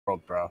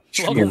world, bro.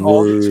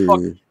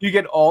 Welcome. You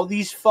get all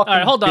these fucking. All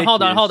right, hold on.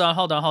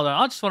 bitches.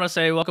 I just want to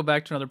say welcome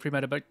back to another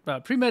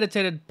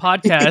premeditated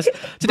podcast.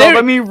 Today,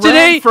 let me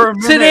rant for a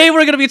minute. Today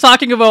we're gonna be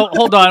talking about.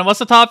 Hold on, what's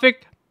the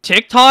topic?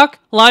 TikTok,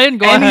 Lion.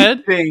 Go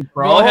ahead,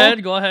 bro.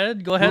 Go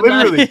ahead.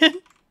 Literally. Lion.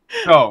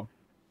 So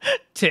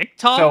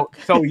TikTok.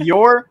 So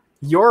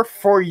your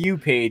For You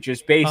page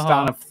is based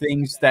on of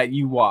things that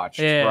you watched,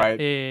 right?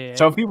 Yeah.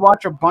 So if you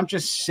watch a bunch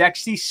of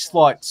sexy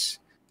sluts,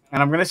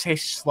 and I'm gonna say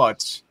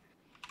sluts,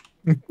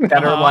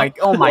 that are like,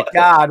 oh my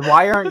god,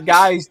 why aren't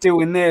guys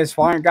doing this?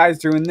 Why aren't guys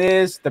doing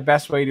this? The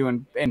best way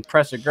to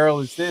impress a girl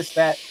is this,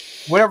 that,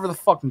 whatever the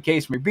fucking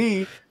case may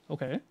be.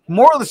 Okay.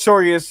 Moral of the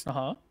story is,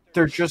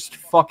 they're just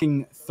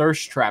fucking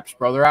thirst traps,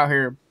 bro. They're out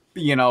here,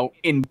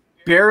 in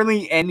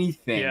barely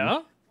anything.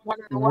 Yeah.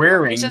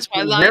 Wearing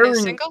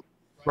single?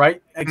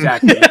 Right?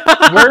 Exactly.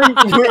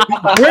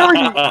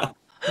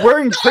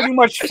 wearing pretty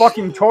much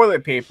fucking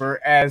toilet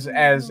paper as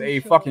a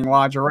fucking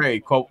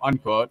lingerie, quote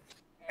unquote.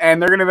 And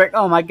they're gonna be like,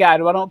 oh my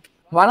god,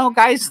 why don't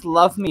guys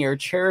love me or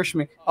cherish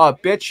me? Oh,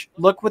 bitch,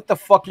 look what the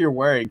fuck you're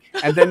wearing.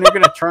 And then they're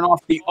gonna turn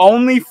off the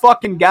only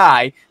fucking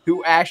guy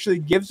who actually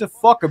gives a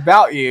fuck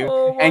about you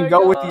and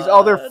go with these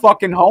other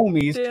fucking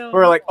homies who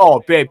are like,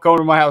 oh, babe, come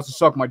to my house and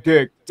suck my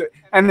dick.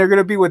 And they're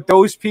gonna be with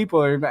those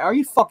people. Are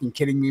you fucking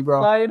kidding me,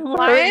 bro? Lion,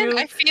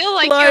 I feel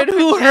like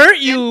who hurt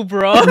you,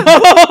 bro?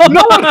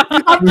 No,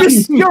 I'm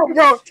just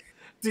bro.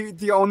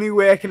 The only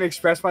way I can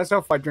express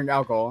myself if I drink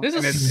alcohol. This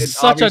is it's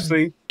such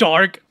a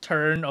dark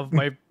turn of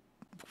my.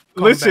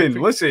 Listen.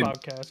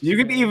 Podcast. You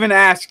could even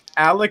ask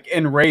Alec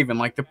and Raven.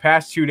 Like the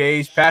past 3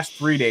 days,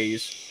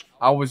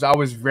 I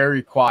was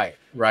very quiet.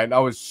 Right, I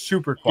was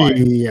super quiet.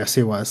 Yes,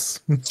 he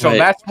was. So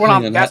that's when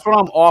I'm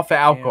off of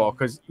alcohol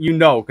because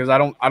I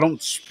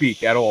don't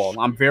speak at all.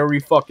 I'm very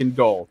fucking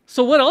dull.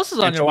 So what else is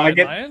on your mind,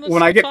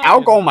 when I get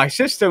alcohol in my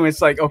system, it's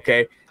like,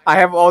 okay, I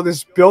have all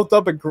this built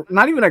up,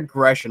 not even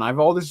aggression. I have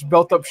all this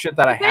built up shit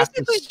that I have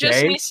to say. Basically,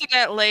 just needs to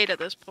get laid at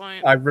this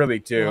point. I really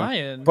do,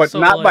 Lion, but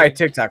not by a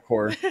TikTok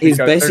whore. He's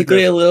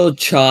basically a little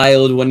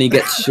child when he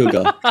gets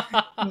sugar.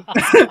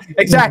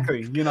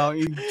 Exactly.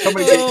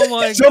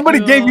 Somebody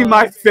gave me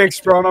my fix,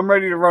 bro, and I'm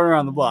ready to run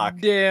around the block.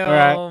 Damn.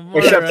 All right?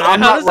 Except I'm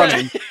not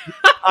running.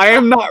 I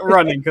am not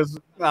running because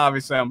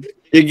obviously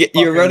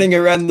you're running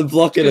around the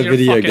block in a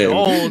video game.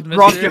 Old,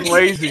 drunk and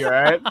lazy, all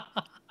right?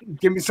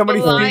 Give me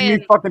somebody feed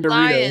me fucking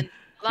Dorito.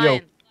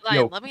 Lion,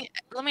 let me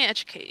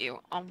educate you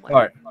on what. All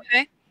right.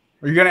 Okay.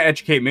 Are you gonna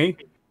educate me?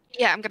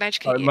 Yeah, I'm gonna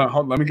educate you.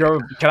 Let me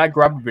go. Can I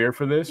grab a beer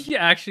for this?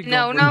 Yeah, actually.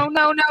 No.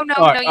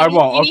 Right, I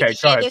won't. Okay,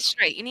 go ahead.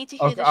 You need to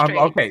hear this straight.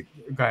 Okay,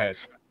 go ahead.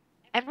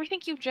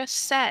 Everything you just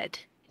said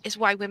is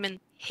why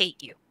women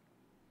hate you.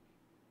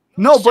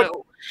 No, but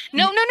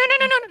no.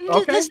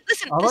 Okay.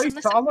 Listen.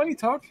 I'll let you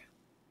talk.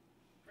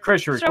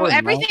 Chris, you're recording. So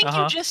everything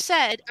you just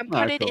said, I'm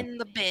put it in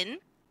the bin.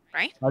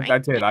 Right? I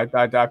did. I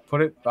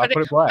put it blast.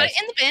 Put it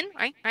in the bin,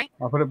 right?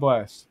 I'll put it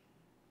blast.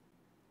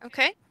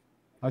 Okay.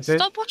 I did.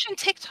 Stop watching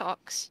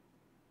TikToks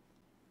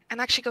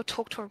and actually go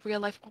talk to a real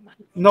life woman.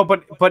 No,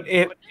 but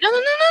if No.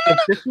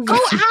 Go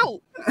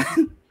out.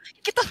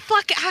 Get the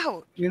fuck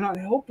out. You're not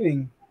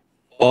helping.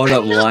 Oh,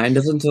 that Lion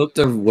doesn't talk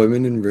to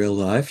women in real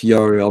life.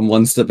 Yo, I'm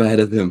one step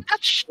ahead of him.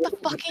 Touch the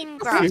fucking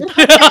grass.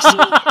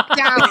 Touch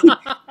down.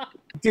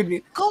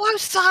 Dude, go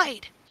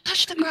outside.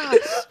 Touch the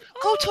grass.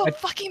 Go to a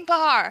fucking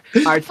bar.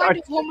 Find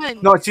a woman.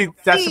 No, see,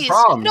 that's the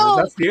problem. No,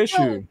 that's the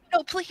issue.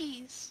 No,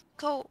 please.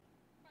 Go.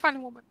 Find a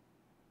woman.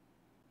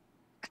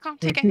 I can't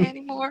take it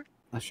anymore.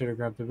 I should have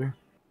grabbed the beer.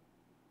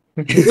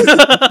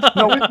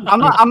 No,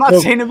 I'm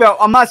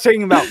not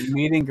saying about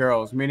meeting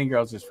girls. Meeting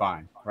girls is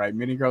fine, right?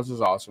 Meeting girls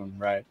is awesome,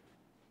 right?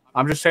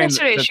 I'm just saying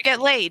you should get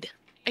laid.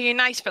 Are you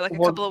nice for like a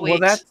couple of weeks?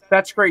 Well,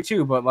 that's great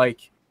too, but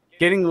like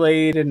getting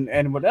laid and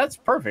that's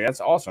perfect. That's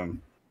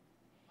awesome.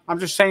 I'm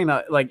just saying,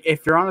 like,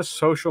 if you're on a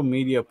social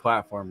media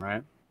platform,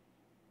 right,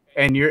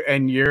 and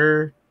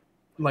you're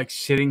like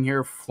sitting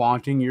here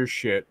flaunting your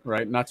shit,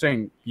 right? Not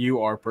saying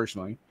you are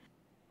personally,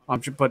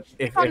 but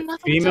if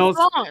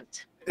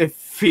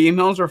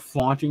females are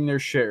flaunting their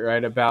shit,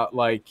 right, about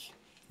like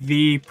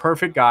the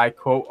perfect guy,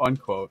 quote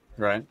unquote,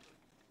 right,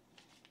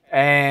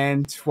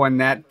 and when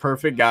that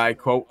perfect guy,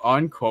 quote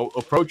unquote,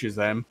 approaches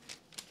them,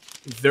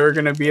 they're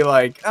gonna be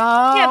like,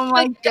 oh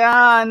my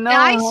god, no,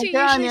 guys who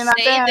God, usually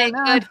say they're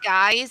good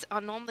guys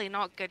are normally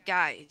not good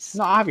guys.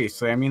 No,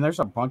 obviously, I mean, there's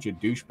a bunch of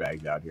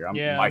douchebags out here,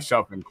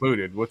 myself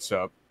included. What's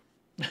up?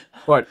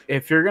 But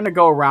if you're gonna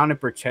go around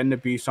and pretend to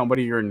be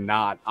somebody you're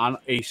not on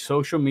a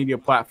social media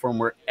platform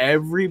where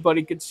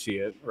everybody could see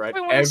it, right?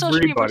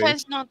 Everybody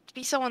pretends not to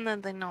be someone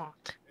that they're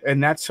not.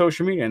 And that's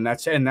social media, and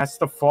that's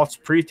the false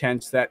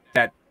pretense that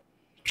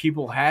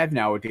people have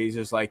nowadays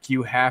is like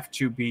you have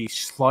to be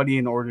slutty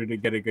in order to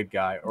get a good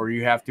guy, or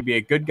you have to be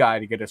a good guy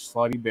to get a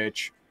slutty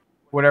bitch.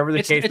 Whatever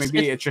the case may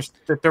be, it's just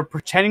that they're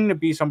pretending to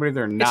be somebody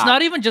they're not. It's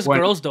not even just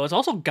girls though; it's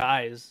also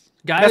guys.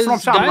 That's what I'm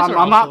saying.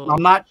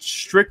 I'm not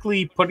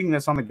strictly putting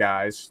this on the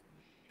guys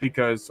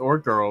or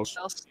girls.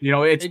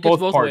 It's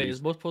both parties.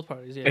 Both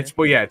parties. Yeah.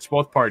 It's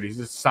both parties.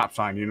 It's a stop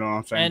sign. You know what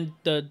I'm saying? And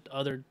the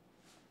other,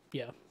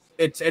 yeah.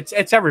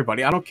 it's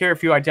everybody. I don't care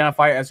if you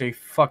identify as a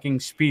fucking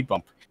speed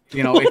bump.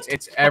 You know,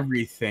 it's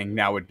everything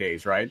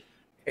nowadays, right?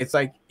 It's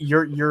like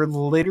you're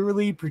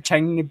literally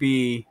pretending to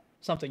be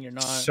Something you're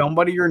not.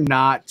 somebody you're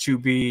not to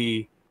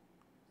be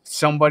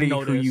somebody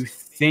who you Noticed.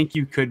 think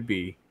you could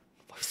be.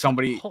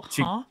 Somebody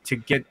Huh? to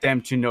get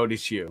them to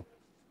notice you.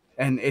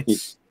 And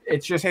it's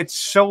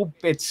so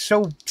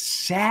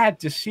sad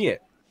to see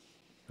it.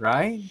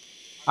 Right?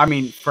 I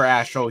mean, for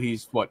Astral,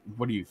 he's what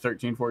are you,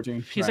 13,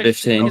 14? He's Right? like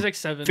 15. He's like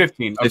 7.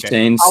 15. Okay.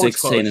 15, I was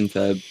 16 close. in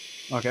Feb.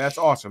 Okay, that's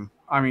awesome.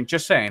 I mean,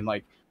 just saying,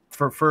 like,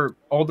 for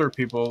older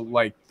people,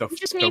 like You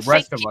just the mean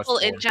rest fake of us. people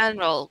in four.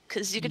 general,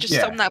 because you could just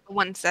sum that with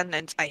one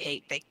sentence. I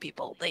hate fake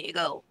people. There you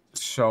go.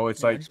 So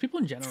it's Yeah, like just people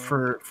in general.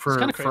 for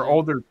kinda crazy.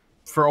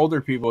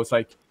 older people, it's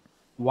like,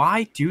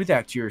 why do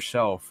that to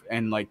yourself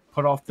and like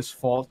put off this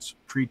false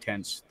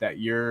pretense that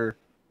you're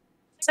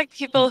It's like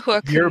people who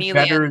are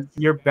chameleons.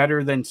 you're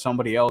better than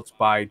somebody else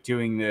by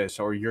doing this,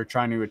 or you're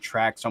trying to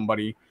attract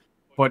somebody,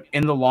 but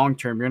in the long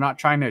term you're not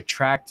trying to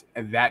attract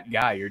that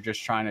guy, you're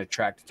just trying to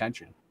attract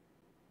attention.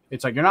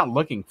 It's like you're not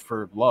looking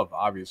for love,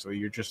 obviously,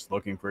 you're just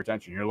looking for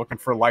attention. You're looking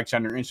for likes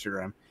on your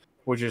Instagram,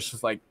 which is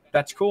just like,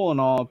 that's cool and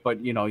all,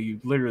 but you know,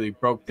 you literally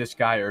broke this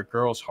guy or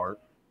girl's heart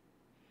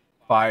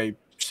by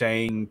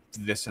saying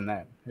this and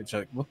that. It's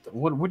like, what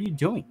are you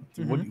doing?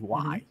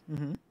 Why?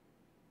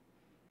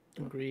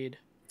 Agreed.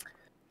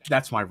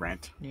 That's my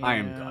rant. Yeah. I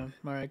am done.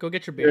 All right, go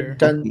get your You're beer.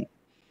 done.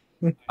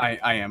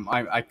 I am.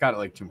 I got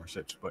like 2 more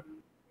sips, but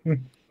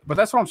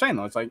that's what I'm saying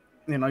though. It's like,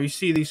 you know, you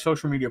see these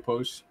social media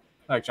posts.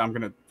 Actually, I'm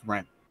gonna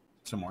rant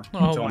some more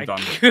until I'm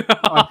done.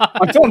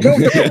 Until I'm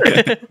done.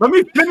 Let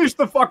me finish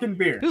the fucking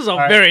beer. This is a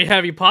very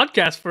heavy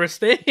podcast for a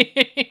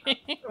day.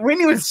 We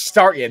didn't even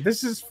start yet.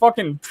 This is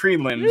fucking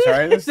prelims, all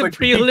right? This is The like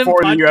prelim before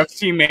the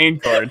podcast. UFC main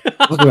card.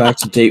 Welcome back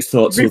to Deep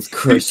Thoughts with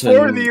Chris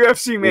Before and the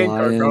UFC main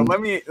card, bro. Lion.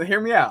 Let me hear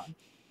me out.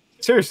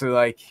 Seriously,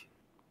 like,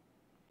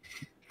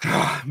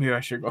 maybe I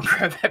should go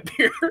grab that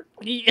beer.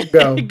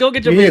 Go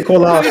get your You need beer. to cool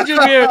Go off. get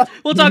your beer.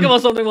 We'll talk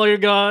about something while you're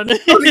gone.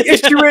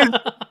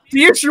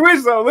 The issue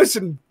is though.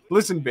 Listen,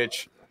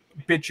 bitch,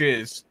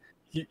 bitches.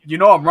 You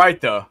know I'm right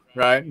though,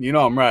 right? You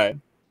know I'm right.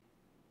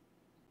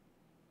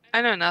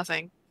 I know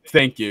nothing.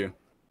 Thank you.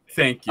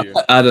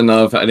 I don't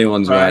know if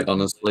anyone's Right. right,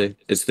 honestly.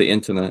 It's the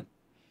internet.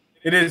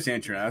 It is the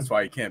internet. That's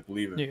why you can't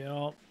believe it. Yeah.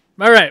 All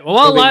right. Well,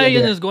 while Go get your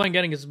Lion beer. is going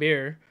getting his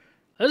beer,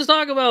 let's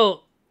talk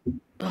about.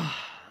 Are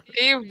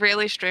you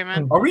really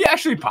streaming? Are we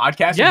actually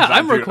podcasting? Yeah, 'Cause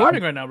I'm dude,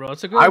 recording right now, bro.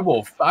 It's a good. I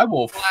will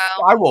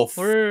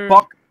We're-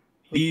 fuck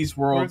these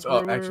worlds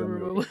up.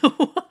 Actually,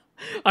 All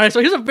right.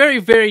 So here's a very,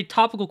 very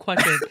topical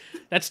question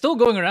that's still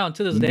going around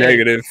to this day.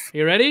 negative.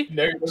 You ready?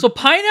 Negative. So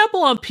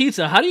pineapple on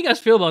pizza. How do you guys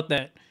feel about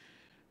that?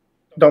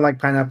 Don't like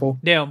pineapple.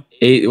 Damn.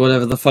 Eat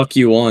whatever the fuck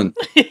you want.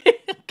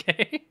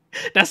 Okay.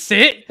 That's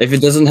it. If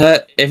it doesn't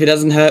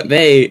hurt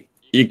me,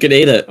 you can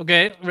eat it.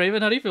 Okay,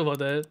 Raven, how do you feel about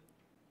that?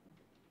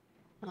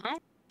 Uh-huh.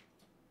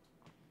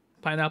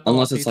 Pineapple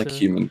Unless on it's pizza. like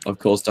human. Of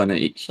course, don't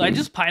eat Like human.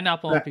 just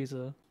pineapple on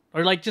pizza,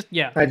 or like just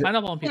I ju-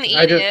 pineapple on I can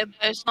pizza. eat just- it,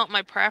 but it's not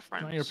my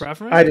preference. Not your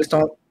preference. I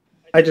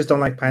just don't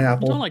like You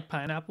pineapple. don't like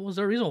pineapple. Is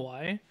there a reason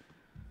why?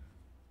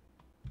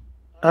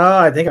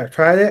 I think I've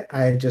tried it.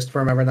 I just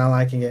remember not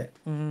liking it.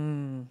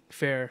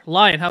 Fair.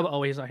 Lion, how about?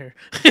 Oh, he's not here.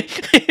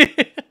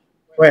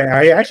 Wait,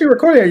 are you actually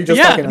recording? Or are you just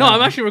yeah, talking? no,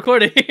 I'm actually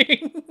recording.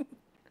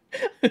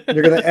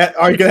 You're gonna.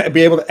 Are you gonna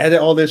be able to edit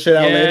all this shit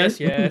out yes,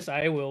 later? yes,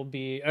 I will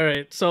be. All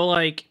right, so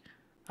like,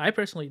 I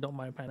personally don't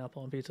mind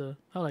pineapple on pizza.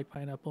 I like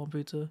pineapple on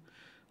pizza.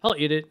 I'll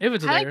eat it if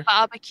it's I there. like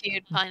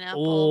barbecued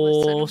pineapple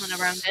with Oh,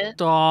 cinnamon around it.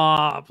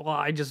 stop! Well,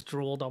 I just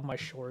drooled on my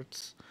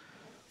shorts.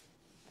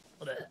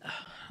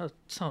 That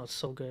sounds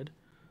so good.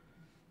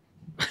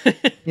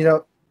 You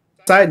know.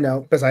 Side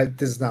note, because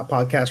this is not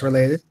podcast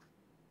related.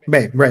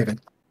 Babe,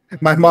 Raven,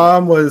 my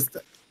mom was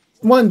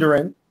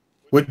wondering,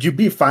 would you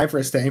be fine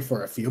for staying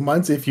for a few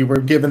months if you were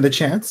given the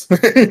chance?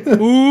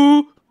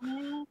 Ooh.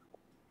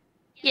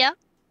 Yeah.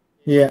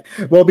 Yeah.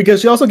 Well, because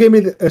she also gave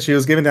me she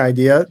was given the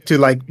idea to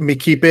like me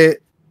keep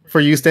it for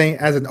you staying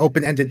as an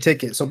open-ended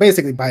ticket. So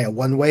basically buy a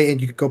one-way and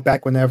you could go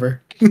back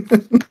whenever.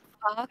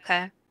 Oh,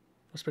 okay.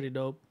 That's pretty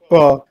dope.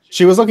 Well,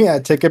 she was looking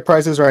at ticket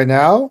prices right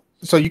now.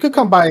 So you could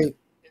come by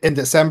in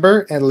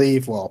December and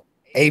leave, well,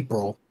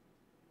 April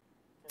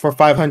for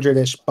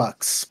 500-ish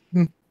bucks.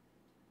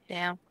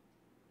 Damn.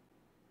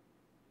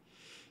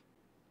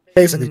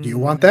 Basically, do you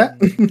want that?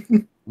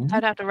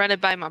 I'd have to run it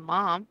by my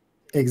mom.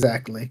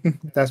 Exactly.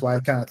 That's why I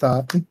kind of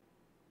thought.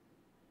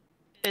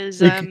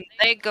 Is You can-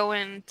 they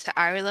going to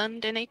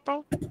Ireland in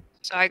April,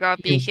 so I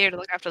gotta be here to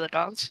look after the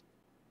dogs.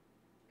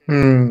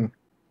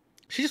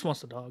 She just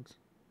wants the dogs.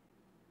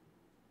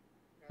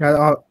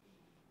 That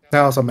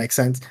also makes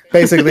sense.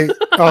 Basically,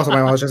 also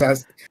my mom was just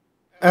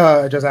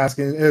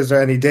asking, is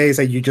there any days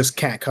that you just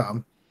can't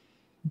come?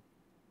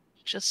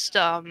 Just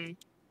the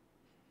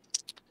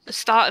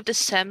start of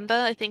December,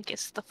 I think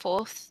it's the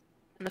 4th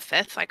and the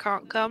 5th. I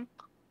can't come,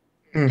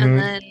 and Mhm.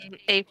 then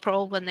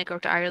April when they go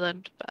to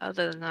Ireland. But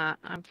other than that,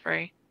 I'm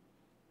free.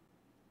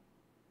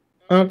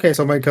 Okay,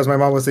 so because my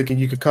mom was thinking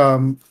you could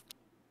come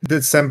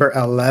December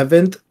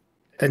 11th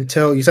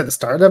until you said the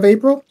start of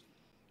April.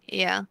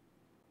 Yeah.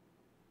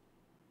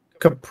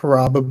 Could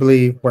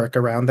probably work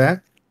around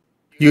that.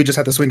 You just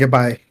have to swing it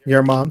by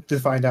your mom to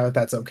find out if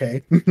that's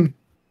okay.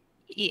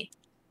 Yeah.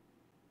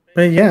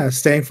 But yeah,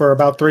 staying for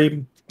about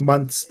 3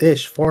 months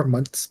ish, 4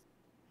 months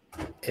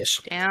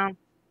ish. Damn.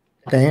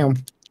 Damn.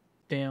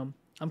 Damn,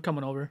 I'm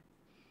coming over.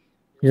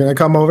 You're gonna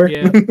come over?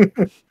 Yeah.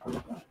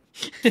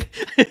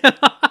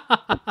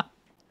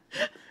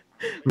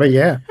 But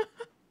yeah.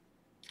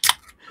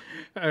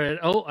 All right.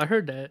 Oh, I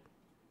heard that.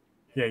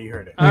 Yeah, you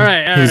heard it. All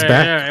right. He's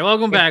back. All right.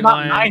 Welcome back, It's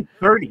not Lion.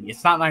 9:30.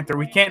 It's not 9:30.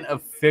 We can't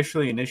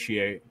officially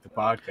initiate the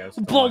podcast.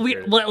 until But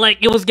 9:30. like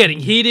it was getting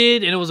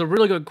heated, and it was a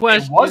really good It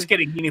question. was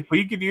getting heated, but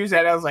you could use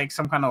that as like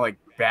some kind of like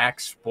back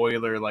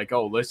spoiler, like,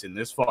 oh, listen,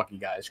 this fucking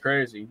guy is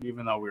crazy,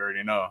 even though we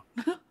already know.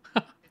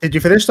 Did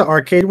you finish the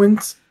arcade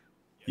wins,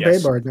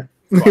 Yes. babe? Or no?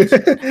 Twice.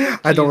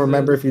 I don't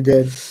remember if you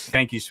did.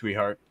 Thank you,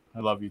 sweetheart. I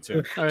love you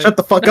too. All right. Shut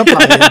the fuck up,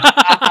 Lion.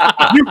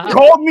 You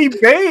called me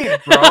babe,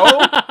 bro.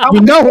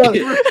 You know what?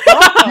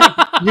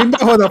 You know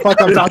who the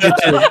fuck I'm talking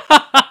to.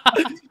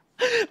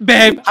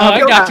 Babe, I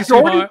got you,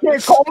 Jordy sweetheart.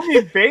 can't call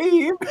me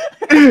babe.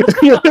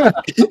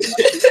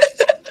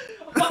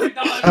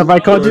 Have I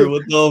called you?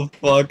 What the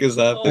fuck is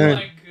Oh happening?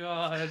 my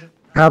god.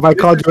 Have I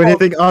called you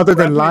anything other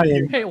than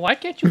Lion? Hey, why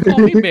can't you call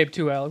me babe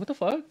too, Alec? What the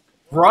fuck?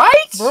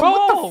 Right? Bro,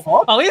 What the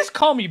fuck? at least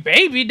call me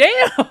baby,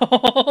 damn.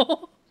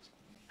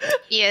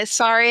 Yeah,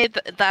 sorry,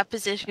 that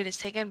position is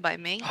taken by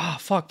me. Oh,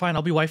 fuck, fine,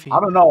 I'll be wifey. I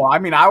don't know. I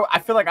mean, I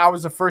feel like I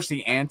was the first to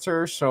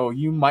answer, so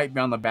you might be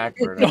on the back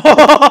burner.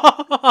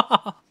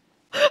 I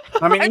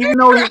mean,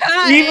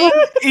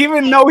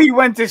 even though he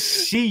went to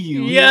see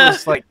you, Yeah. he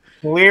was like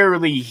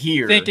clearly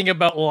here. Thinking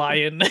about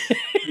Lion.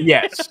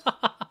 Yes.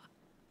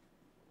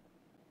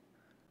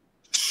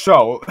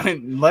 So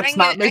let's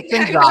not make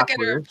things I'm not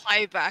gonna awkward.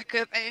 reply back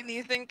with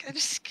anything. I'm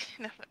just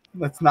gonna.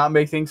 Let's not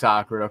make things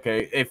awkward,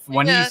 okay? If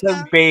when Yeah, he says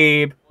no.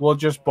 babe, we'll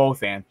just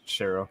both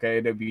answer, okay?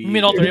 It'd be You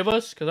mean all three of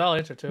us? Because I'll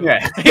answer too.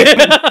 Yeah,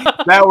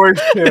 that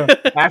works too.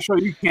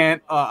 Actually, you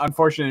can't.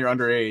 Unfortunately, you're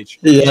underage.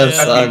 Yes,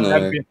 Yeah. I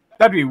know.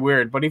 That'd be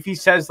weird. But if he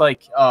says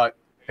like,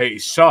 "Hey,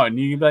 son,"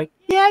 you'd be like,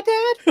 "Yeah,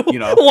 dad." You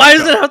know. Why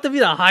does it have to be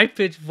the high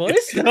pitched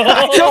voice? I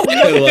don't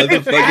know. What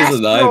the fuck is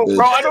an Bro, iPad?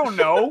 bro, I don't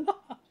know.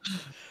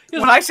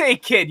 When I say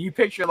kid, you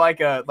picture like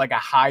a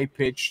high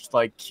pitched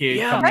like kid.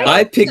 Yeah, coming right. out I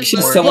of picture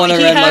keyboard. someone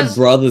He around has-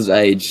 my brother's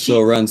age, so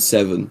around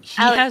 7.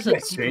 He has a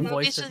Yes, voice.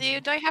 Movies with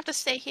you? Do I have to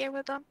stay here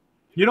with them?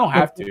 You don't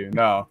have to,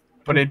 no.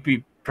 But it'd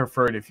be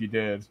preferred if you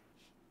did.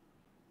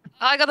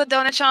 Oh, I got the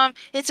donut charm.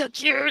 It's so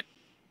cute.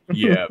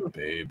 Yeah,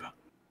 babe.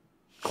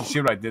 You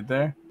see what I did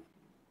there?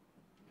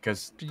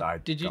 Because I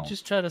Did you don't.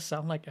 just try to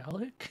sound like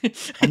Alec?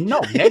 No,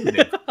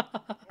 negative.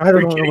 I don't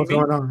Are you know kidding what's me?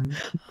 going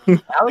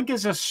on. Alec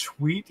is a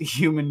sweet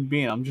human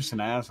being. I'm just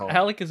an asshole.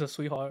 Alec is a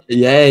sweetheart.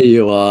 Yeah,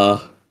 you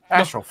are.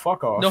 Asshole,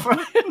 fuck off. No.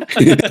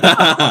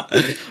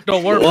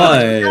 Don't worry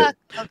about it. Why?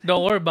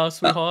 Don't worry about it,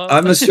 sweetheart.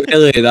 I'm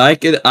Australian. I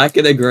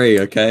can agree.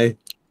 Okay.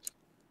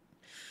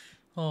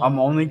 Oh, I'm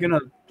only man.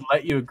 gonna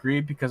let you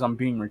agree because I'm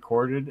being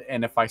recorded,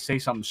 and if I say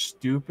something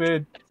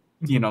stupid,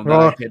 you know, then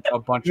Well, I get a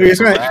bunch he's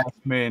of right.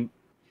 harassment.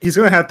 He's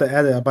gonna have to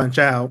edit a bunch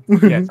out.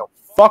 Yeah, so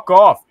fuck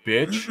off,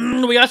 bitch.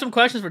 We got some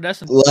questions for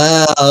Destin.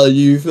 Wow,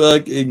 you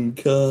fucking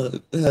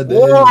cunt. How dare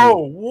Whoa,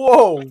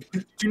 whoa!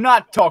 Do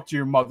not talk to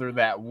your mother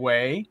that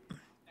way.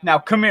 Now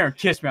come here and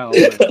kiss me on the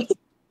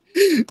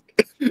lips.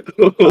 you.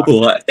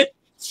 What?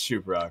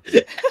 Super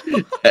awkward.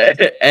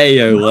 Hey,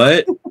 yo,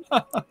 what?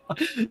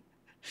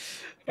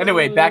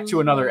 Anyway, back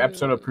to another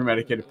episode of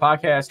Premedicated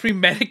Podcast.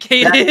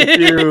 Premedicated.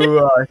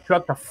 Back to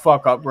shut the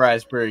fuck up,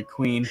 Raspberry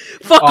Queen.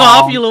 Fuck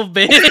off, you little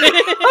bitch.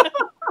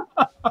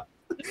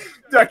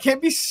 Dude, I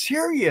can't be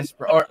serious,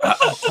 bro. Or,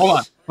 hold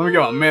on, let me get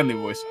my manly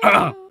voice.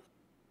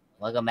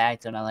 Welcome back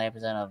to another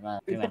episode of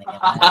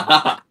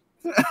Premedicated.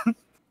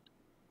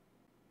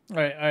 All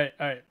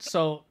right.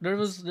 So there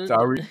was.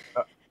 Sorry.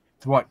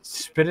 What?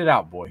 Spit it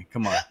out, boy.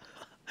 Come on.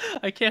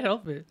 I can't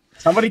help it.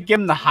 Somebody give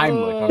him the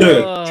Heimlich.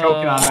 I'm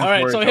choking on that All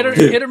right, word so over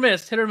hit here.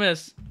 or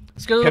miss.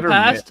 Scourge Hit of the or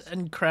Past miss.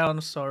 and Crown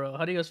of Sorrow.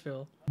 How do you guys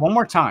feel? One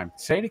more time.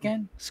 Say it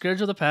again. Scourge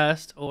of the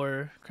Past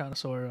or Crown of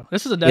Sorrow?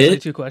 This is a Destiny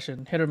 2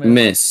 question. Hit or miss?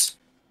 Miss.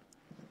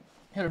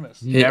 Hit or miss?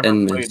 Hit Never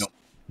and played miss. them.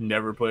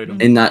 Never played them.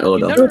 In that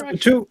order. never-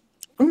 Two.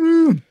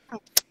 Mm.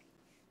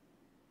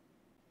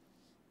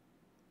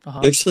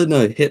 Uh-huh. Actually,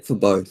 no. Hit for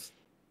both.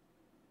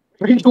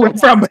 You went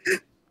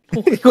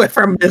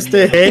from miss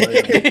to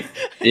hit.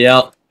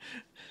 Yep.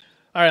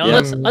 All right, Yeah.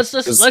 let's Because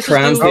just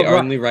Crown's do. the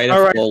only rated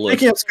All right. flawless.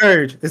 Speaking of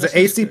Scourge, is it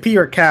ACP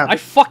or Cap? I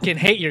fucking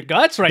hate your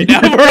guts right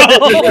now, bro.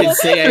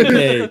 It's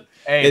CAP.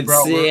 Hey, It's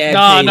bro.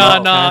 CAP.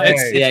 No.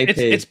 Hey.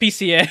 It's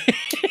PCA.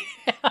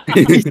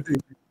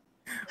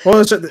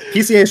 Well,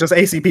 PCA is just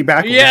ACP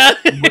backwards. Yeah.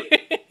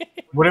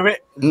 Whatever.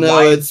 No,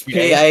 it's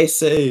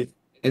PAC.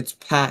 It's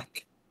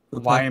PAC.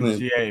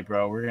 YMCA,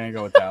 bro. We're gonna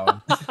go with that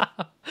one.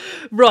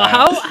 Bro,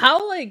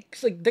 how like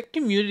the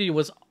community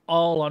was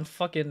all on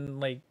fucking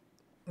like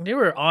they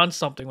were on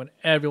something when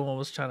everyone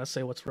was trying to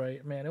say what's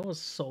right. Man, it was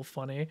so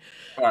funny.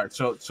 All right,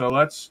 so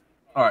let's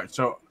All right,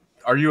 so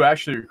are you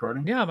actually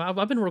recording? Yeah,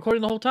 I've been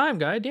recording the whole time,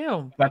 guy.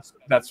 Damn.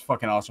 That's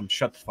fucking awesome.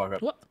 Shut the fuck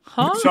up. What?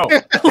 Huh? So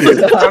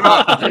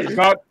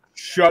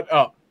shut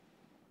up.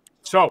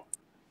 So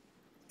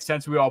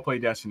since we all play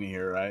Destiny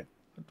here, right?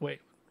 Wait,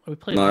 are we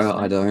playing? No,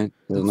 I don't.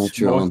 There's no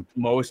Tron.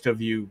 Most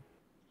of you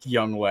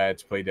young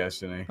lads play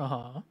Destiny.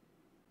 Uh-huh.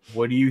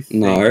 What do you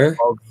think No.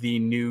 of the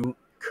new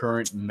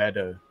current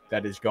meta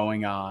that is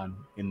going on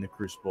in the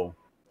Crucible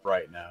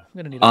right now? I'm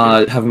gonna need a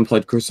beer. Haven't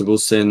played Crucible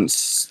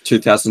since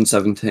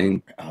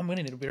 2017. I'm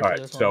gonna need a beer All for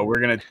right, this so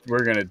one.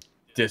 we're gonna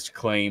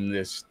disclaim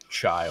this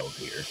child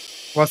here.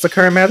 What's the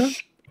current meta?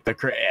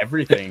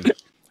 Everything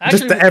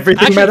Just the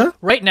everything meta?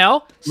 Right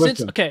now,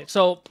 Listen.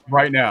 so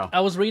right now. I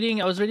was reading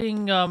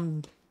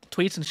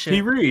tweets and shit.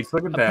 He reads.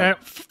 Look at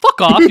that. Fuck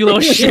off, you little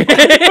shit.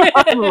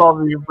 I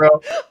love you, bro.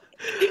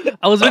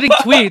 I was reading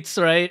tweets,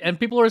 right, and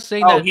people were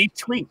saying Oh, that he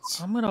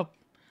tweets. I'm gonna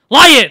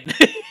lie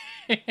it.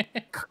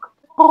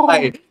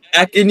 Hey,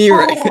 how can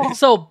you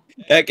So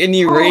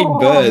read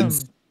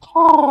birds?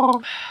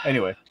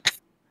 Anyway,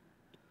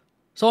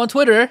 so on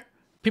Twitter,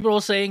 people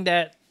were saying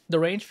that the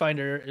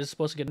rangefinder is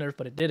supposed to get nerfed,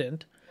 but it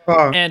didn't,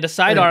 Oh, and the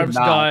sidearms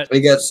not. We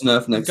get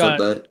Snurf next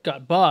update.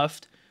 got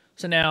buffed.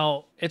 So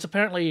now it's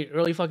apparently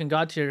early fucking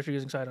god tier if you're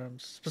using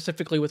sidearms,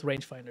 specifically with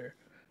rangefinder.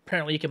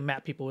 Apparently you can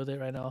map people with it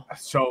right now.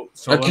 so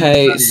let me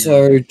Okay, tell you-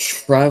 so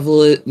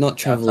Travelers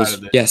Outside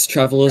of this. Yes,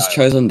 Travelers Got it.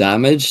 Chosen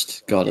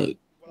Damaged. Got it.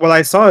 what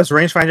I saw is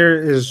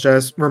rangefinder is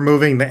just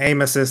removing the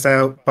aim assist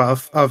out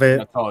buff of it.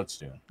 that's all it's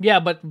doing. Yeah,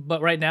 but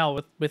right now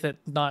with it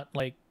not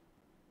like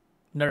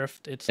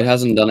nerfed, It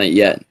hasn't done it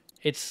yet.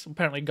 it's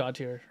apparently god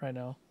tier right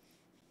now.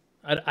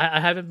 I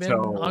haven't been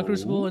on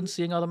Crucible and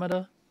seeing all the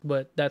meta,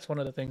 but that's one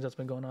of the things that's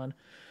been going on.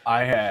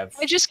 I have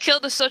I just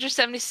killed the Soldier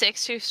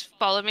 76 who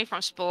followed me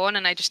from spawn,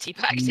 and I just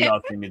teabagged him.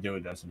 nothing to do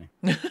with Destiny.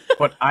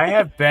 But I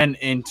have been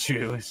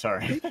into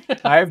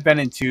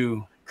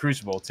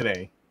Crucible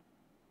today,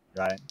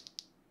 right?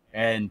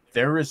 And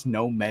there is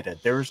no meta.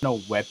 There is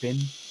no weapon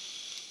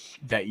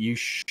that you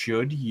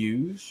should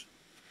use.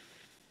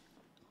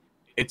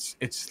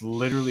 It's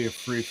literally a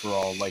free for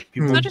all. Like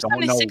people Soldier don't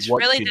know 76 what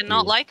really to did do.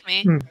 not like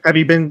me. Have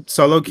you been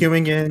solo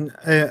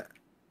queuing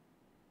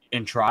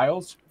In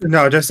trials.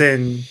 no, just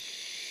in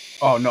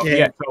Oh no, Yeah,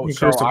 yeah. in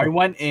So I Crucible.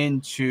 went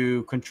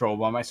into Control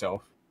by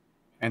myself,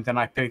 and then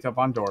I picked up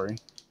on Dory.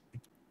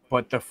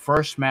 But the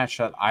first match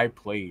that I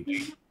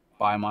played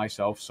by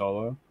myself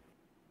solo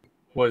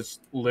was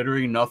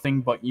literally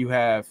nothing but you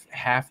have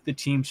half the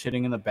team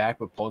sitting in the back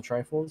with pulse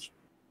rifles,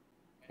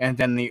 and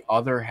then the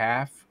other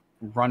half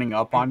running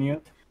up on you.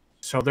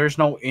 So there's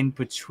no in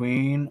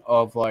between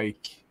of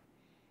like.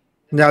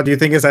 now. Do you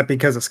think is that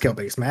because of skill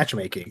based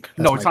matchmaking? That's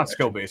No, it's my not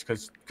skill based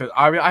because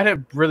I had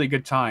a really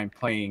good time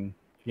playing,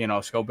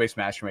 skill based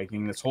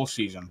matchmaking this whole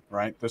season,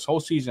 right? This whole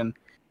season,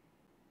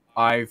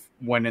 I've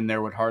went in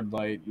there with hard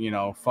light,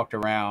 fucked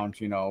around,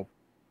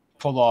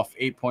 pulled off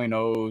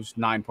 8.0s,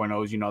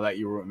 9.0s, that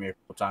you were with me a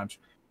couple times.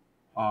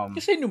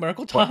 You say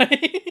numerical But- time.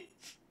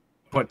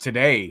 But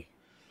today,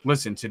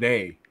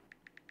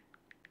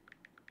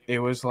 it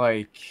was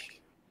like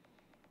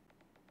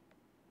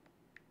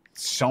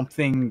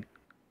something.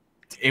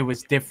 It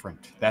was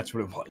different. That's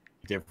what it was.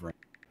 Different.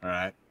 All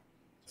right.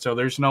 So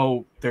there's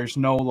no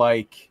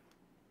like,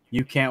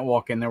 you can't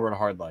walk in there with a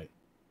hard light.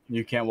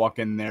 You can't walk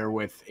in there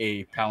with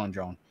a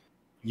palindrome.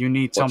 You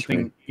need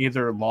something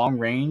either long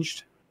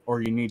ranged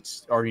or you need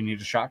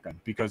a shotgun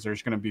because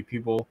there's going to be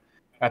people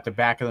at the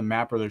back of the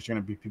map or there's going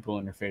to be people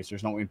in your face.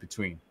 There's no in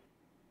between.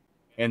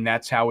 And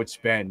that's how it's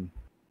been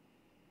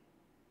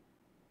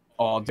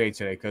all day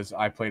today because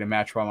I played a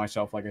match by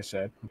myself, like I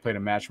said. I played a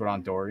match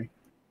with Dory.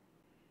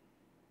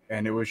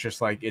 And it was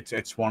just like,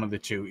 it's one of the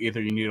two.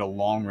 Either you need a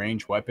long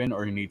range weapon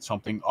or you need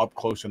something up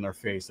close in their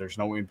face. There's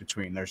no in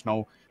between. There's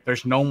no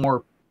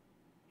more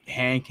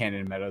hand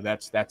cannon meta.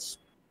 That's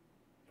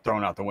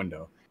thrown out the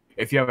window.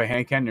 If you have a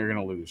hand cannon, you're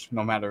going to lose.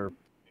 No matter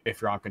if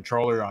you're on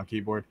controller or on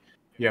keyboard.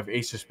 You have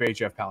ace of spades,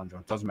 you have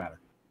palindrome. Doesn't matter.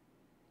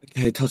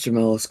 Okay, Touch of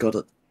Malice got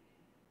it.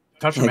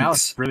 Touch of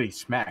Malice really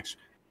smacks.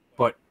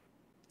 But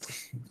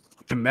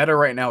the meta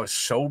right now is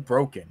so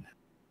broken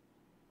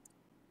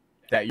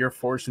that you're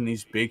forcing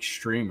these big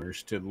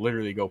streamers to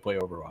literally go play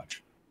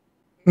Overwatch.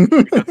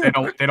 Because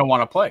they don't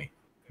want to play.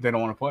 They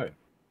don't want to play it.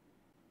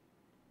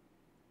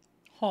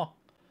 Huh.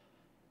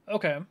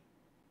 Okay.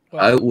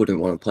 I wouldn't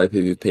want to play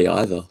PvP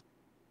either.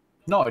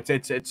 No,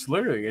 it's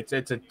literally it's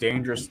a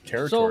dangerous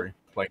territory.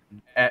 Like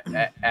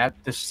at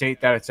the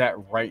state that it's at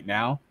right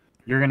now,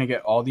 you're gonna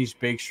get all these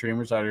big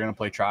streamers that are gonna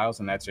play trials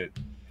and that's it.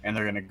 And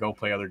they're gonna go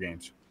play other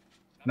games.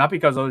 Not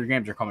because other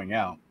games are coming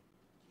out,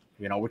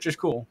 which is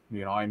cool.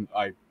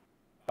 I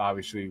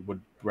obviously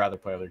would rather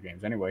play other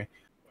games anyway.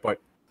 But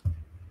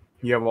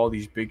you have all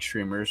these big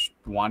streamers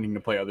wanting to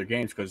play other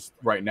games because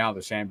right now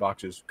the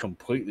sandbox is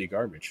completely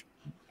garbage.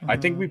 I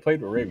think we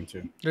played with Raven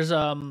too. There's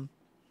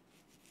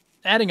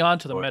adding on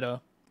to the What? meta.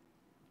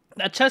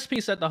 That chess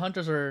piece that the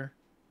hunters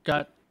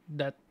got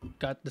that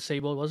got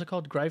disabled. What was it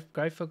called? Girl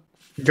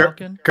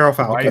Falcon?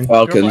 Falcon.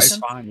 Falcons.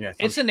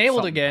 It's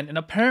enabled again, and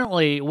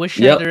apparently Wish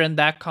Yep. Ender and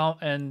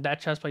that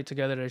chest plate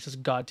together is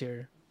just god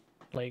tier.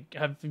 Like,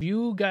 have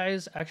you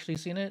guys actually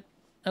seen it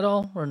at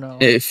all, or no?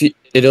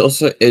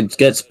 It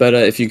gets better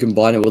if you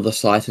combine it with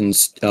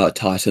a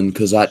Titan,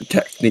 because that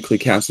technically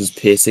counts as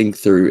piercing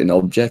through an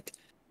object.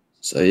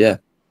 So yeah,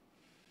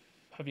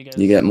 Have you guys?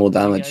 you get more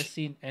Have you guys damage.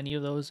 seen any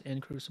of those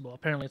in Crucible?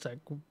 Apparently, it's like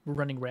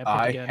running rampant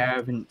I again.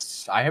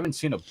 haven't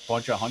seen a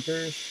bunch of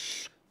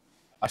hunters.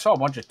 I saw a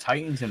bunch of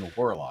Titans and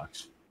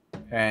Warlocks,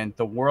 and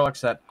the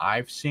Warlocks that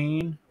I've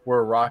seen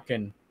were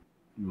rocking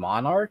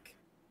Monarch,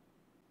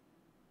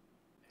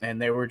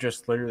 and they were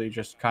just literally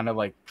just kind of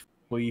like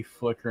flea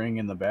flickering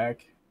in the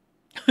back.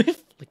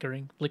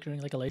 flickering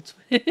like a light.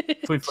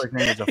 Flea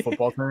flickering is a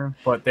football term,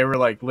 but they were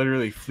like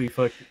literally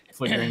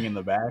flickering in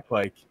the back.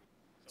 Like,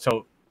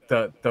 so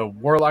the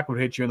Warlock would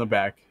hit you in the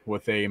back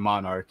with a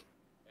Monarch,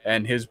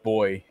 and his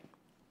boy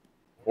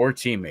or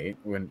teammate,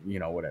 when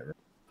whatever,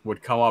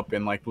 would come up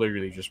and like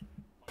literally just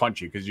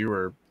punch you because you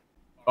were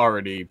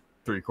already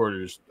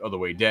 3/4 of the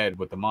way dead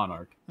with the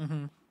Monarch.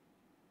 Mm-hmm.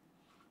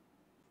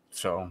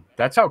 So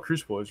that's how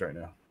Crucible is right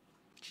now.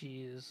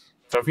 Jeez.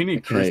 So if you need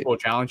Okay. Crucible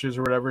challenges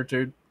or whatever,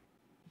 dude,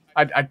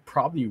 I'd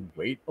probably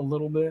wait a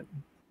little bit.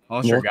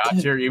 Unless you're What God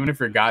the- tier. Even if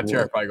you're God tier,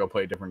 what? I'd probably go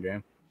play a different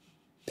game.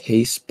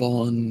 Peace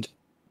Bond.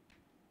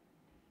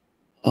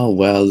 Oh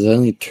wow, there's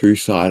only 2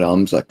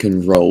 sidearms that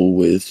can roll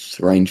with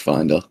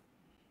rangefinder.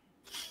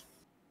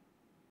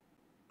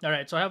 All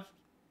right, so I have.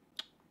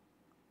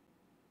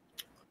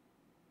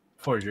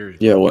 Floor is yours.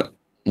 Yeah, what?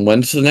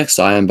 When's the next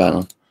Iron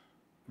Banner?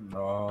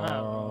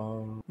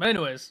 But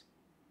anyways,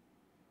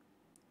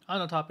 on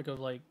the topic of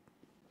like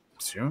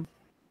Soon?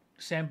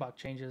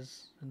 sandbox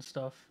changes and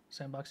stuff,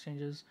 sandbox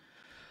changes.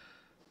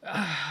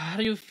 How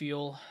do you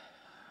feel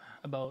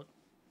about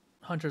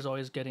hunters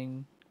always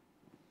getting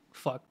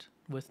fucked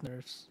with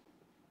nerfs?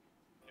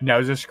 Now,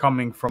 is this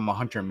coming from a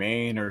hunter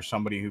main or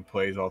somebody who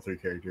plays all 3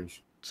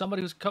 characters?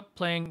 Somebody who's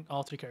playing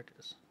all 3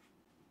 characters.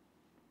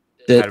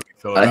 How That, do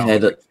we feel I about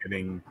had like, it.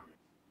 getting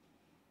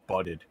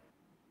butted?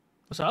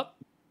 What's up?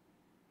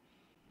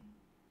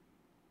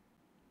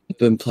 I've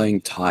been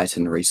playing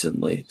Titan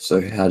recently,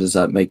 so how does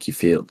that make you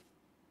feel?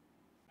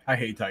 I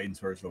hate Titans,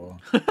 first of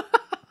all.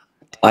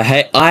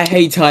 I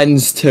hate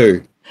Titans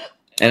too,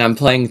 and I'm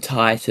playing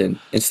Titan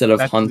instead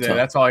of Hunter. Yeah,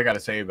 that's all I got to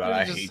say about it.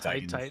 I You hate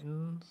just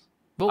Titans.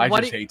 But I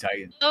why just do hate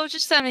Titans. Oh,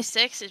 just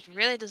 76. It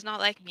really does not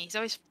like me. He's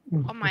always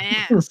on my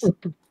ass.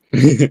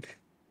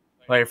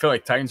 Like, I feel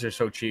like Titans are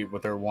so cheap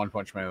with their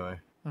one-punch melee.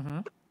 Mm-hmm.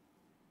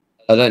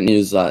 I don't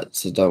use that,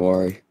 so don't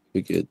worry.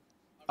 We're good.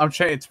 I'm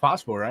saying it's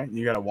possible, right?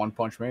 You got a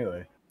one-punch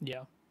melee.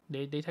 Yeah,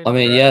 they take. I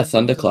mean, yeah,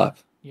 Thunderclap.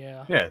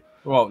 Yeah. Yeah.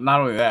 Well, not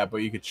only that, but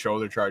you could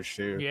shoulder charge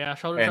too. Yeah,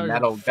 shoulder And charge.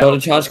 that'll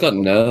Shoulder Charge got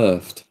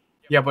nerfed.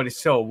 Yeah, but it's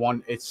still a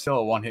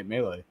one-hit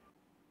melee.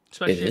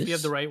 Especially It if you have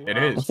is? the right. It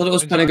I is. thought it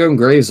was exotic. Pentagon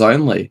Greaves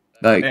only.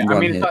 Like, Yeah, I one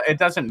mean, hit. it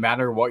doesn't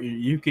matter what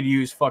you could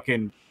use.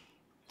 Fucking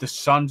the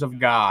Sons of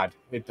God.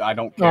 I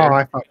don't Oh, care.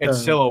 I fucked It's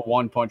up. still a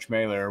one-punch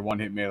melee or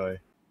one-hit melee.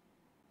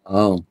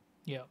 Oh,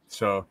 Yeah.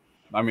 So,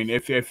 I mean,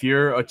 if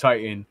you're a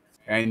Titan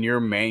and your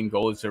main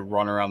goal is to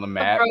run around the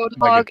map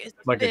Roadhog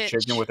like is a bitch.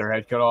 chicken with her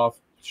head cut off,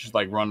 just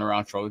like running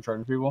around shoulder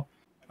charging people,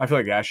 I feel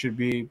like that should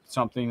be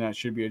something that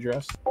should be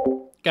addressed.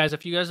 Guys,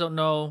 if you guys don't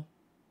know,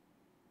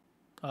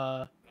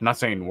 I'm not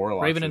saying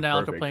Warlock. Raven and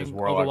Alec are playing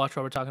Warlock, Overwatch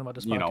while we're talking about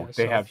this podcast. you know,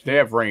 they so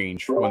have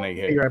range when they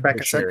hit. Be right back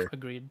for a sec. sure.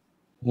 agreed.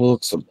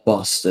 looks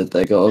busted.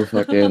 They got a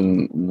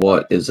fucking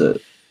what is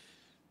it?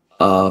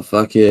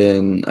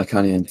 Fucking I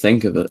can't even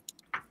think of it.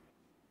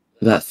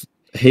 That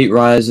heat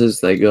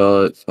rises. They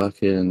got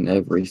fucking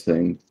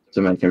everything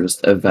to make him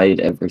just evade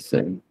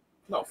everything.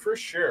 No, for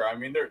sure. I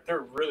mean,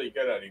 they're really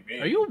good at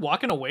evading. Are you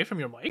walking away from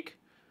your mic?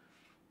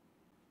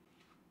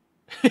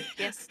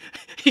 Yes.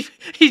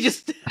 he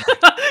just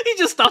he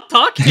just stopped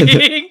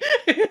talking.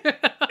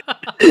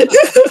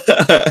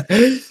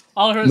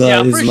 All her, No,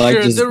 yeah, his for mic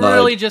sure. just They're died.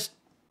 really just.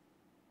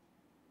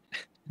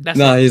 That's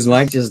No, it. his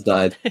mic just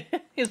died.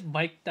 His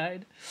mic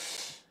died.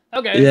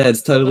 Okay. Yeah,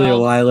 it's totally a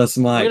Well, wireless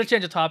We're gonna mic.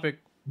 change the topic.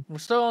 We're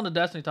still on the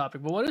Destiny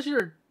topic, but what is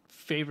your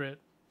favorite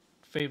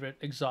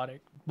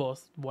exotic?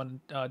 Both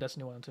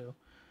Destiny 1 and 2.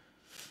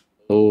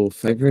 Oh,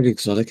 favorite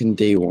exotic in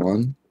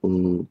D1.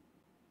 Ooh.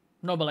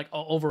 No, but like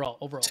overall,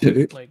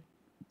 Two? like.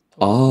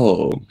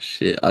 Oh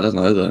shit! I don't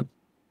know that.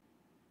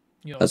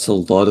 You know, That's a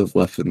lot of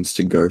weapons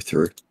to go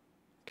through.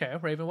 Okay,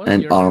 Raven. What is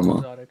And your favorite armor.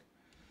 exotic?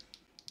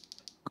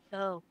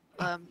 Oh,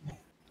 All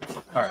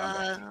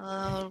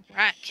right,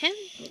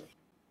 Ratkin?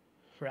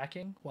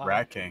 Racking. Why?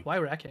 Rat King. Why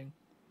racking?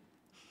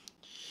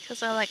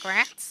 Because I like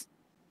rats.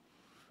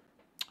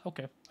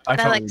 Okay. And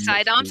I thought like we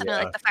side missed arms, the, and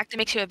I like the fact it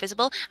makes you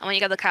invisible. And when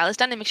you got the Kylus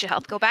done, it makes your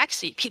health go back.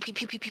 So you pew pew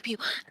pew pew pew pew,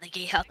 and then get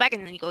your health back,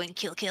 and then you go and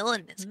kill,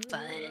 and it's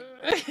fun.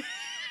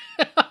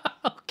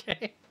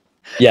 Okay.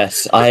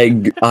 Yes, I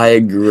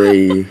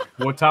agree.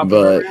 What topic?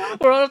 But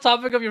We're on the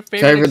topic of your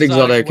favorite favorite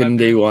exotic in weapon.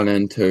 D1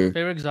 and 2.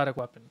 Favorite exotic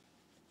weapon.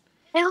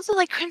 I also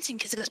like Crimson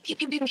because it goes pew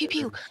pew pew pew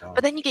pew.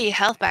 But then you get your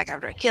health back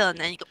after a kill, and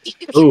then you go pew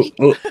pew pew Oh, pew.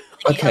 well, and you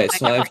okay. health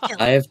So back after a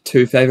kill. I have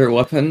two favorite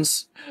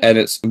weapons, and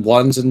it's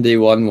one's in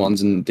D1,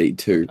 one's in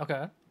D2.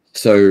 Okay.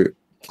 So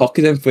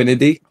Pocket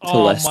Infinity to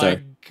Oh Lester.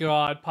 my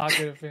god,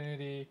 Pocket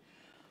Infinity.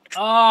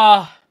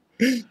 Ah,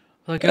 the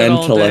good And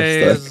old to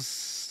Lester.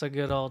 days. The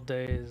good old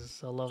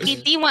days. I love In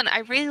it. D1, I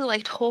really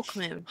liked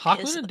Hawkmoon.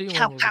 Hawkmoon and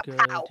D1 was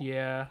good.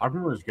 Yeah.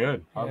 Hawkmoon was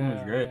good. Hawkmoon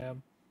was good. Yeah.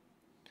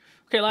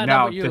 Okay, Lion, how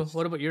Now, about you? this-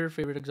 What about your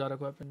favorite exotic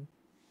weapon?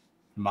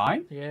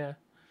 Mine? Yeah.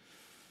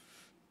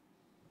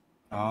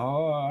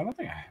 Oh, I don't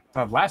think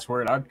last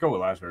word. I'd go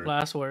with last word.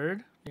 Last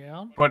word.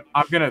 Yeah. But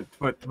I'm gonna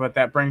but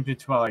that brings me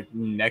to my like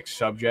next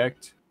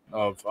subject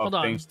of Hold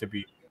on. things to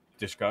be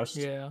discussed.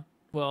 Yeah.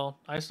 Well,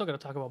 I still gotta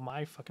talk about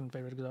my fucking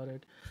favorite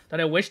exotic that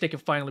I wish they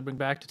could finally bring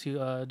back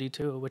to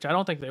D2, which I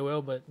don't think they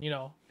will, but you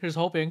know, here's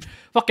hoping.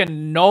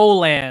 Fucking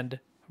Noland,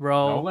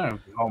 bro.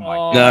 Nolan. Oh my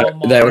Oh god.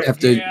 No, they my would have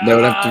to. They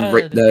would have to.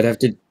 God. They would have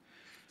to.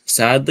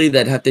 Sadly,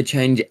 they'd have to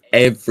change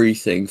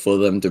everything for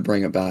them to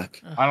bring it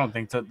back. I don't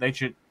think so. They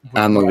should.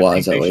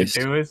 Ammo-wise, what I at think they least.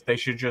 should do is they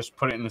should just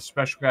put it in the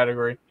special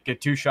category, get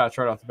 2 shots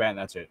right off the bat, and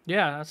that's it.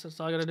 Yeah, that's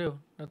all I gotta do.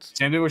 That's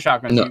Same thing with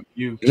shotguns. No.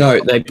 You No,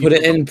 they put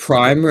it in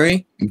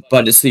primary,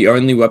 but it's the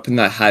only weapon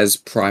that has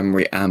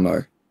primary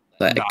ammo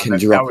that Nah, it can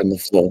that drop would- on the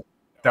floor.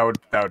 that would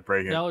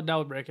break it. that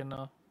would break it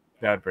now.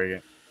 That would break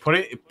it.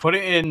 Put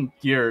it in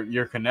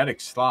your kinetic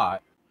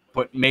slot,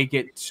 but make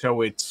it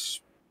so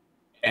it's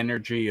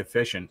energy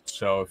efficient.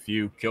 So if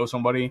you kill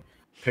somebody,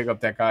 pick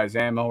up that guy's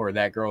ammo or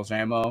that girl's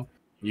ammo,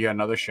 you got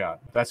another shot.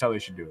 That's how they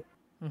should do it.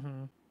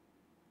 Mm-hmm.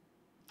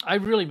 I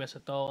really miss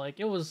it though. Like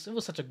it was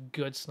such a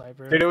good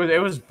sniper. Dude, it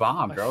was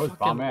bomb, I bro. It was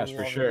fucking bomb ass for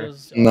love it. It sure.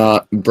 was- Nah,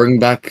 bring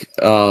back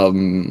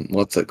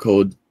what's it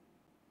called?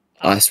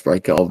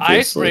 Icebreaker,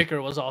 obviously.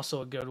 Icebreaker was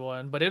also a good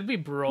one, but it'd be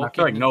broken. I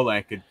feel like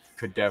Nolan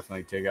could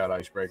definitely take out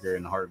Icebreaker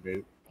in a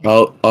heartbeat.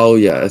 Oh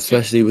yeah,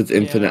 especially with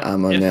infinite Yeah,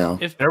 ammo now.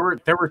 If There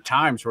were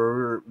times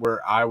where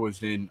I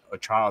was in a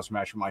trials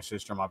match with my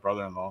sister and my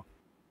brother-in-law,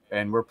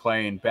 and we're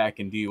playing back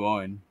in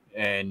D1,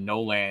 and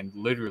Nolan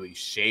literally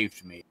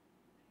saved me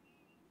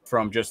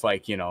from just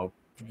like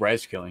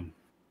res killing.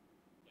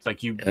 It's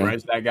like you Yeah.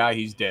 res that guy,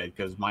 he's dead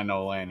because my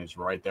Nolan is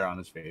right there on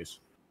his face.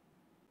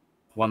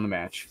 Won the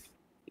match.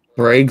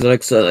 For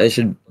exotics that they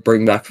should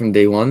bring back from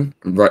D1,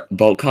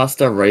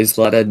 Boltcaster, Raised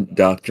Ladder,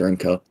 Dark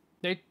Drinker.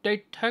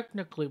 they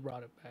technically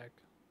brought it back.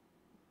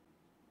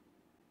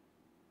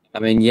 I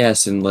mean,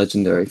 yes, in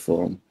legendary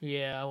form.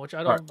 Yeah, which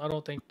I Alright.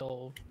 don't think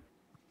they'll.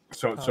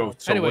 So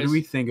what anyways. do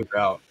we think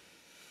about?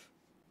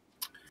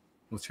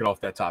 Let's get off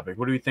that topic.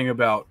 What do we think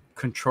about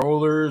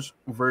controllers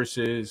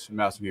versus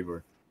mouse and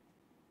keyboard?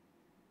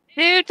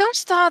 Dude, don't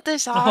start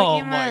this Oh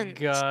my argument.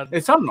 god.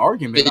 It's not an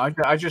argument.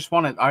 I just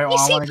want to. I PC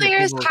want to get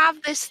players people.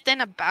 have this thing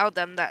about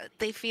them that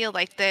they feel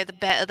like they're the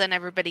better than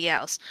everybody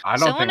else. I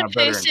So don't when think a I'm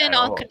better than person that at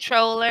on all.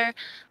 controller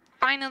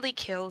finally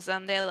kills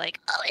them, they're like,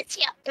 "Oh, it's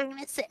your aim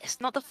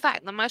assist." Not the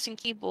fact the mouse and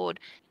keyboard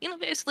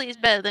universally is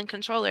better than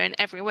controller in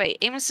every way.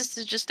 Aim assist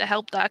is just to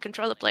help that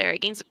controller player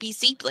against a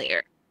PC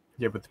player.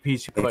 Yeah, but the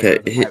PC player Okay,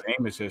 doesn't have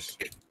aim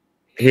assist.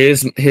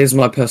 Here's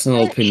my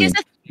personal Here's opinion.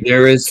 the-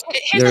 There is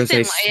Here's there the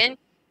is thing, a Ryan.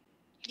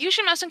 Use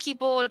your mouse and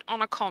keyboard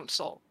on a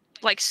console,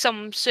 like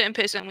some certain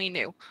person we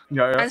knew,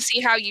 Yeah. and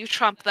see how you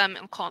trump them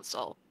in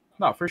console.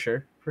 No, for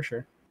sure.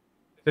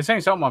 This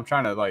ain't something I'm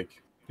trying to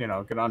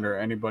get under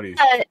anybody's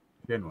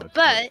skin with.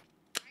 But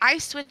I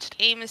switched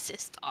aim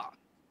assist on.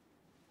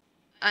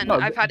 And No,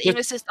 I've had just- aim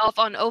assist off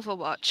on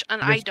Overwatch,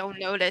 and I just- don't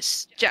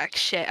notice jack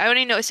shit. I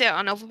only notice it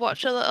on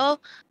Overwatch a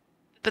little,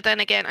 but then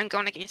again, I'm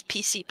going against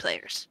PC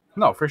players.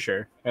 No, for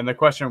sure. And the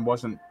question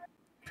wasn't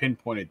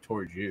pinpointed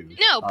towards you.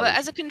 No, but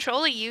as obviously. a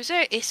controller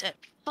user, it's a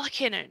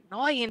fucking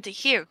annoying to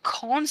hear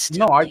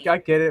constantly. No, I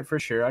get it for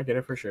sure.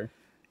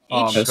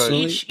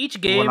 Personally, Each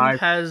game I-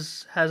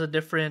 has a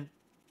different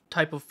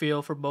type of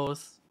feel for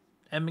both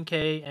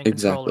M&K and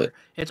Exactly. controller.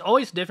 It's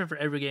always different for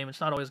every game. It's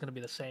not always going to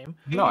be the same.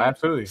 No,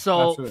 absolutely.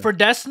 So absolutely. for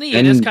Destiny,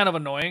 it is And- kind of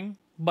annoying.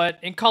 But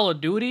in Call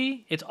of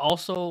Duty, it's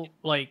also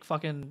like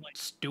fucking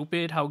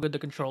stupid how good the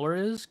controller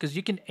is because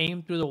you can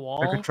aim through the the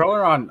wall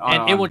controller on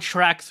and it will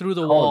track through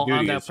the Call wall of Duty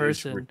on that is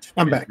person.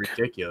 I'm is back.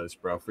 ridiculous,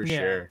 bro, for Yeah.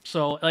 sure.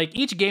 So like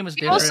each game is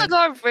You also different.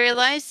 gotta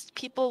realize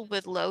people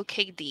with low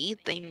KD,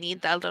 they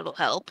need that little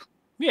help.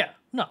 Yeah.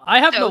 No,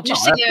 I have So no.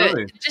 just No, to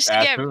absolutely. just to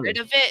get Absolutely. rid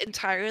of it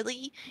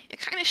entirely, you're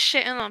kind of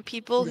shitting on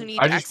people who need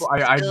I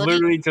accessibility.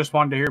 literally just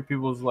wanted to hear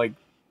people's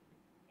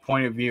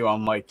point of view.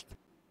 I'm like,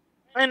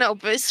 I know,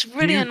 but it's you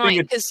really think annoying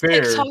it's because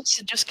fair?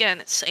 TikToks are just getting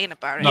insane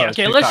about it. No, Yeah, it's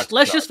okay, TikTok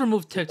let's sucks. just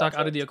remove TikTok TikTok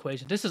out of the sucks.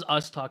 equation. This is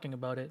us talking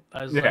about it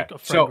as yeah. like a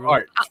friend So group. all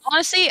right.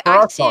 Honestly, For I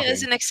us see it as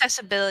talking- an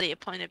accessibility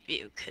point of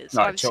view because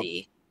No, so-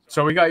 obviously,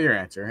 So we got your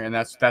answer, and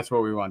that's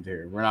what we want to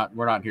hear. We're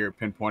not here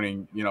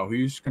pinpointing, who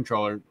uses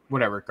controller,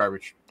 whatever,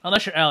 garbage.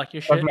 Unless you're Alec,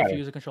 you're shit Doesn't if matter. you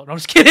use a controller. No, I'm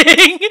just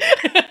kidding.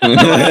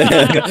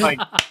 Like,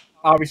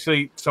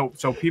 obviously, so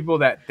people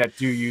that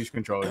do use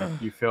controller,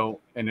 you feel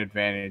an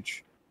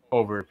advantage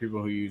over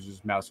people who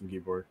uses mouse and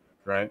keyboard,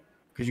 right?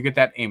 Because you get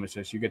that aim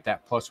assist, you get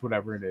that plus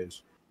whatever it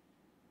is,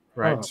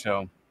 right? Oh.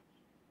 So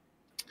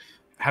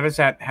how does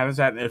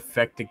that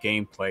affect the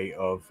gameplay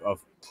of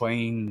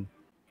playing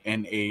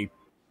in a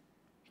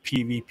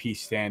PvP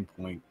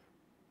standpoint?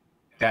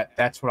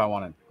 That's what I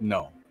want to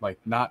know. Like,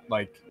 not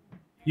like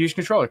use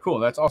controller, cool,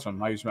 that's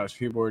awesome. I use mouse,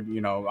 keyboard,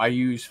 I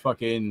use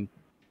fucking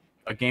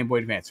a Game Boy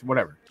Advance,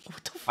 whatever.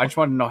 What the fuck? I just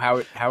want to know how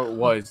it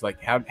was.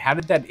 Like, how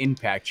did that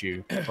impact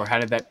you, or how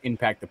did that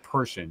impact the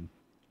person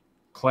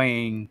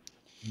playing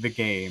the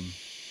game,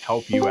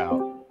 help you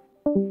out?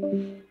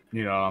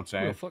 You know what I'm Who the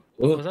saying? fuck?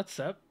 Well- Was that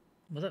Sep?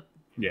 Was that?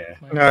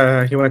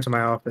 Yeah. He went to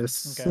my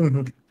office.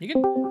 Okay. You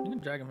can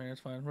drag him here.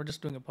 It's fine. We're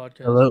just doing a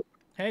podcast. Hello.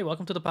 Hey,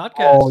 welcome to the podcast.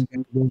 Oh,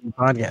 you're doing the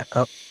podcast.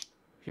 Oh,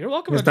 You're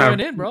welcome It's to join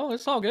not- in, bro.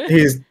 It's all good.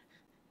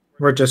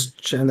 We're just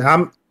chilling.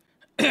 Don't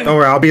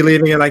worry, I'll be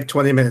leaving in like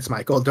 20 minutes,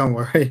 Michael. Don't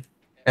worry.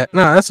 yeah,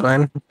 no, that's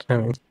fine. I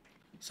mean,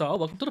 So,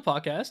 welcome to the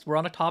podcast. We're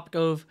on a topic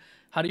of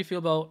how do you feel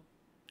about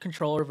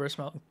controller versus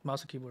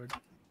mouse and keyboard?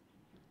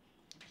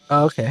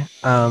 oh, okay.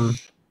 Do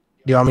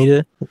you want me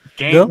to?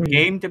 Go?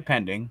 Game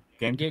depending.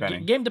 Game Game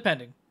depending.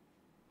 depending.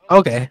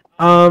 Okay.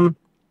 I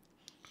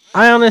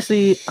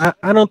honestly,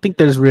 I don't think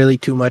there's really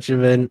too much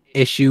of an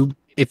issue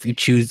if you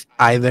choose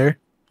either.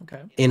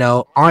 Okay.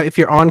 If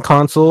you're on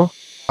console,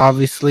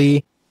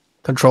 obviously,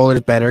 controller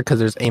is better because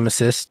there's aim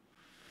assist.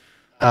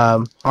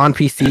 On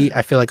PC,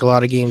 I feel like a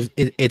lot of games,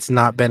 it's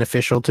not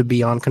beneficial to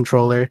be on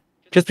controller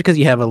just because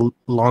you have a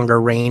longer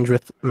range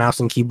with mouse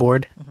and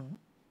keyboard.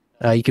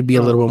 Mhm. You could be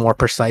a little bit more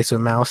precise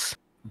with mouse.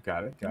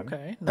 Got it.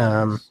 Okay.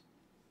 Um, nice.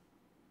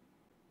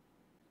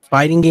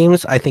 Fighting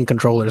games, I think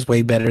controller is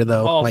way better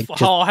though. Oh, like f-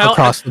 just oh, hell-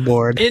 across the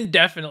board.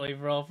 Indefinitely,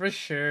 bro, for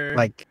sure.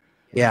 Like,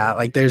 yeah,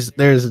 like there's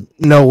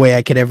no way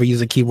I could ever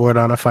use a keyboard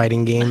on a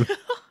fighting game.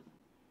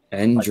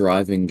 And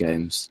driving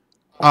games.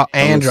 Oh,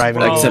 and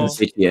driving. Bro. Except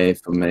games.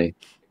 GTA for me.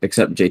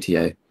 Except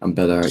GTA. I'm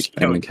better at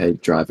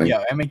MK driving.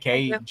 Yeah,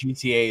 M&K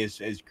GTA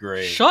is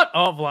great. Shut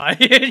up, Lion.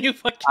 You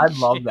fucking. I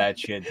love shit. that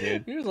shit,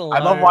 dude. You're the I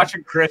love liar.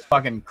 watching Chris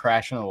fucking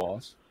crash on the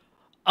walls.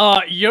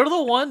 You're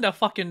the one that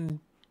fucking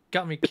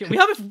got me killed. We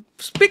haven't.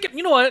 Speaking.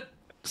 You know what?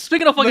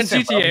 Speaking of fucking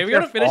Listen, bro, GTA, we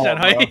gotta it's finish your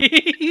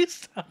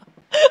that fault,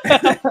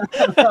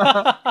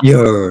 heist.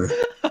 Yo.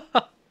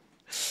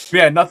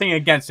 Yeah, nothing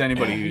against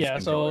anybody who's Yeah,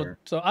 controller.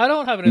 so I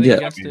don't have anything Yeah.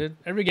 against it.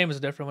 Every game is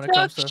different when it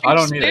No, comes to. I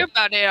don't speak either.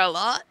 about it a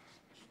lot.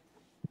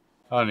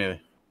 I don't either.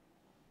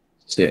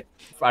 Shit.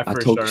 I I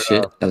first talk started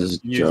shit off as a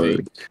using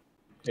joke.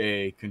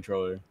 a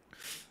controller,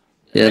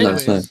 Yeah, no,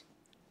 Anyways, no.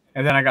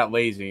 and then I got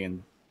lazy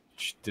and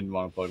just didn't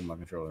want to plug in my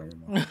controller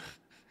anymore.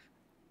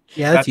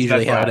 Yeah, that's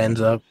usually that's how what it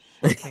ends up.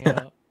 yeah.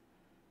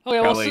 Okay,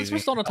 well, Got since we're lazy.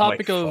 still on the I'm like,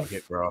 topic of fuck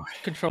it, bro.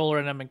 controller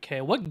and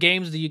M&K, what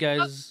games do you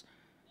guys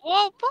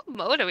What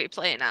mode are we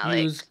playing,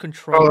 Alex? use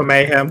controller? Oh,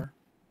 mayhem. for?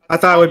 I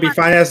thought it would be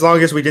fine as long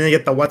as we didn't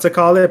get the what's it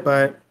called it,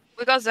 but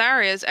We got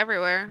Zarya's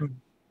everywhere.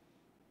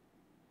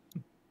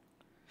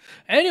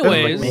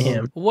 Anyways,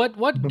 mayhem.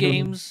 what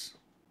games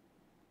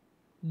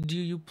do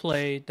you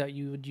play that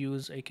you would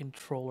use a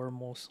controller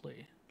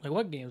mostly? Like,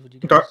 what games would you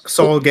guys? Dark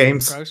Soul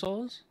games. Dark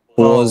Souls?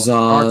 Forza,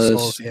 Dark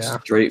Souls, yeah.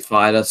 Street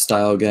Fighter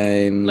style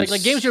games.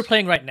 Like games you're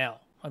playing right now.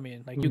 I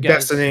mean, like you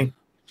guys. Destiny.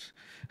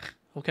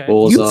 Okay.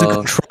 Use a Forza.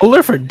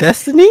 controller for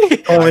Destiny?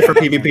 Only for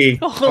PvP.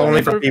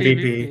 Only for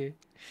PvP.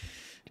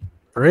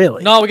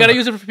 Really? No, we gotta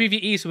use it for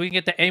PvE so we can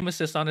get the aim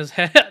assist on his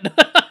head.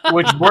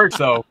 Which works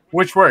though.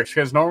 Which works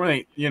because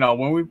normally,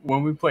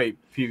 when we play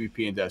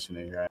PvP in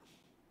Destiny, right?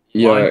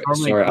 Yo, Mine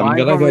normally- sorry, I'm mine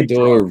gonna go normally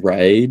do a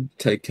raid.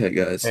 Take care,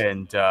 guys.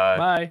 And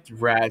Bye.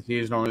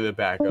 Razzie is normally the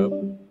backup.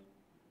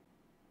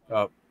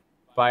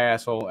 Bye,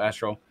 Astral.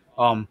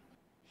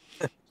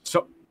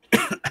 So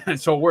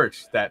so it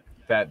works that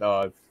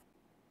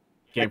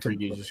Game Freak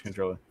uses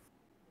controller.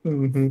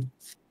 Mm-hmm.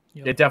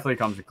 Yep. It definitely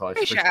comes in clutch.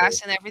 Pretty for sure sure.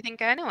 ass and everything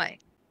anyway.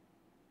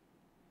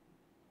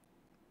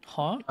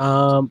 Huh?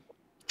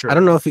 True. I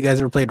don't know if you guys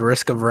ever played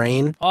Risk of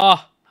Rain.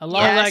 Oh, I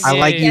love Yes. that I game.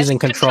 like Yes, using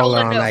controller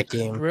controller, on no. that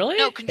game. Really?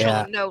 No controller,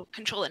 Yeah. no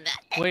controller.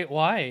 Nah. Wait,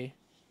 why?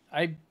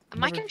 I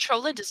My never-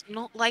 controller does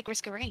not like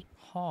Risk of Rain.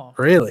 Huh.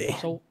 Really?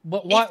 So,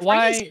 but It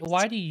why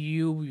freezes. do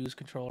you use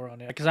controller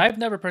on it? Because I've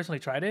never personally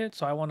tried it,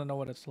 so I want to know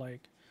what it's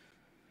like.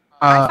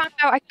 I found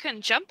out I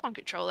couldn't jump on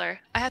controller.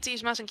 I had to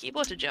use mouse and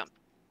keyboard to jump.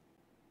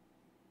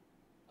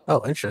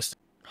 Oh, interesting.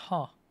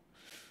 Huh.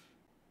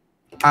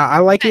 I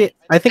like it.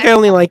 I think I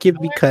only like it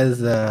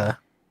because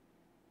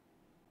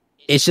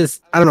it's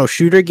just, I don't know,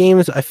 shooter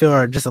games I feel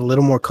are just a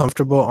little more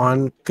comfortable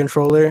on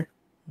controller.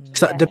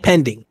 So Mm.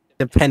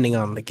 depending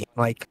on the game.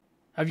 Like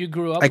Have you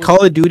grew up? like with-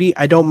 Call of Duty,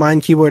 I don't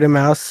mind keyboard and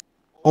mouse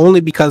only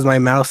because my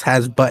mouse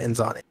has buttons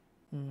on it.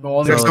 Mm.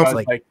 Well, So there's it's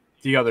like, like-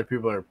 the other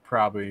people are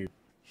probably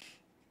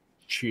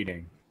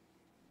cheating.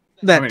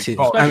 That I mean, too.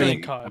 Call of I Especially mean,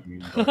 in COD. I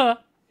mean,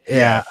 but-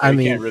 yeah, so I you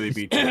mean, can't really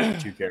be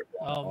too careful.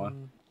 on that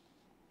one.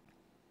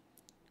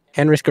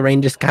 and Risk of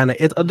Rain just kind of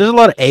there's a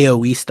lot of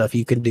AOE stuff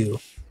you can do,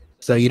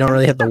 so you don't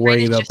really have to Rain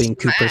worry is about just being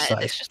too mad.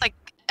 precise. It's just like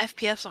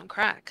FPS on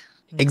crack.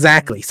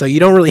 Exactly. So you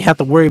don't really have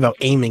to worry about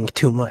aiming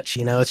too much.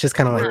 You know, it's just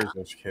kind of Where like is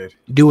this kid?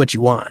 do what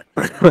you want.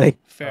 Like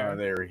Fair.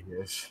 There he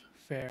is.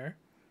 Fair.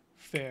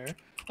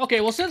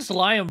 Okay, well, since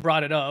Lion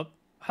brought it up,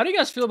 how do you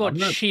guys feel about I'm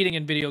not- cheating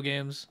in video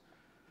games?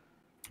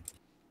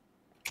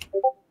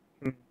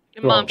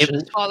 Your mom Well, should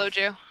have swallowed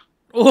you.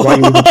 why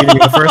you even cheating in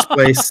the first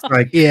place?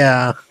 Like,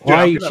 Yeah. Why are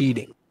I'm you gonna-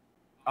 cheating?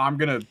 I'm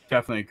gonna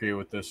definitely agree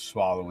with this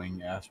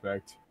swallowing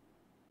aspect.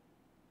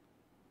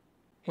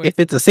 If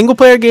it's a single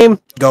player game,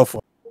 go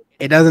for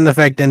it. It doesn't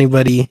affect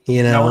anybody,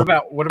 you Now,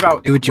 know. what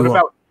about do what you want.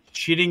 about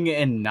cheating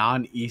in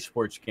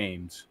non-esports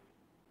games?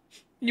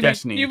 You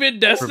Destiny, mean, you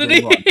mean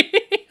Forbidden Destiny?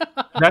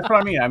 That's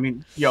what I mean. I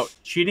mean, yo,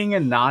 cheating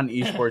in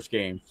non-esports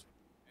games,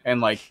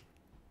 and like,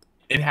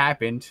 it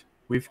happened.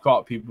 We've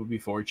caught people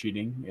before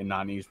cheating in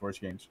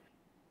non-esports games.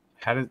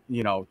 How did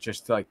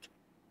just like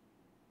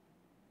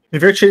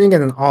if you're cheating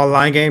in an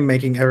online game,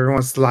 making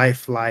everyone's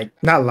life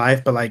not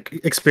life, but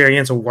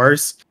experience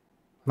worse,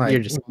 You're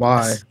just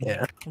why?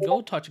 Yeah.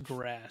 Go touch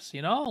grass,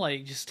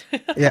 like just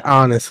Yeah,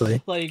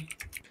 honestly.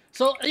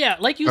 So yeah,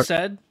 like you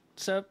said,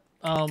 Sep,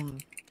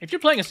 if you're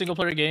playing a single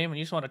player game and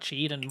you just want to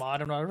cheat and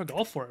mod and whatever,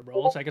 go for it,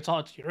 bro. It's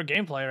your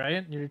gameplay,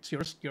 right? It's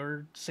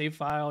your save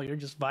file. You're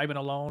just vibing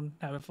alone,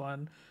 having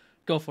fun.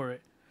 Go for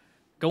it.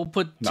 Go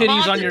put titties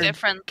Mods on are your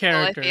different,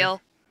 character. though, I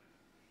feel.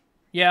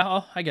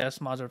 Yeah, I guess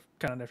mods are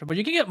kind of different, but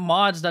you can get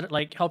mods that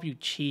help you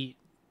cheat.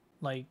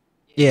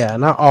 Yeah,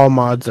 not all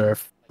mods are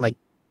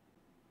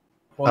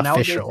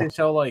nowadays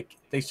official.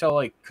 they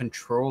sell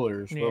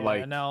controllers Yeah,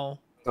 for now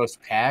those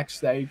packs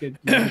that you could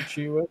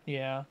cheat with.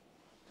 yeah,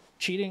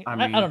 cheating. I I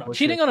mean, don't know. what's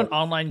Cheating your on an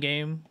thought? online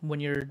game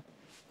when you're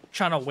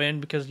trying to win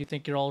because you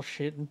think you're all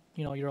shit and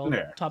you're all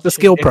top. It's a shit.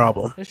 skill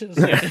problem. It's just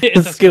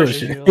it's a skill skill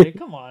issue. issue. Like,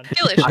 come on.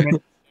 Skill issue. I mean,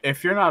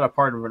 if you're not a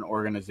part of an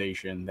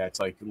organization that's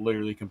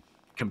literally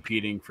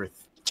competing for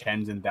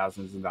tens and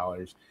thousands of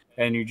dollars,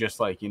 and you just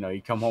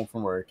you come home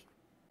from work,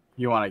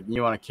 you want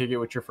to kick it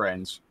with your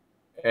friends,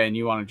 and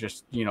you want to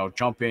just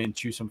jump in,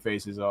 chew some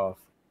faces off,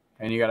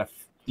 and you gotta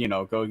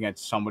go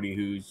against somebody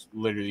who's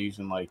literally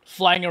using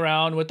Flying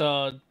around with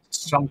a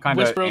some kind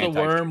Whisper of of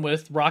the Worm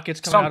with rockets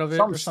coming out of it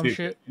or some stupid.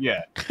 shit.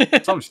 Yeah,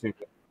 something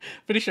stupid.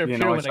 Pretty sure You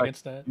know, Pure it's went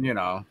against that.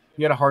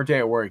 you had a hard day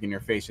at work and you're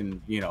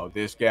facing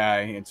this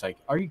guy. It's like,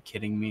 are you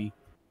kidding me?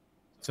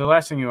 So the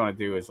last thing you want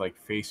to do is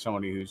face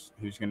somebody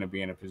who's going to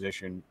be in a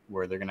position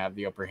where they're going to have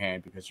the upper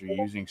hand because you're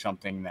using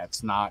something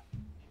that's not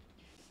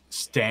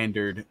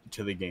standard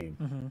to the game.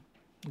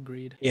 Mm-hmm.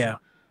 Agreed. Yeah.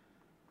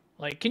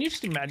 Can you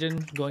just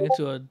imagine going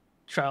into a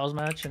trials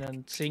match and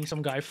then seeing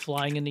some guy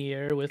flying in the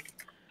air with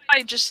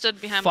I just stood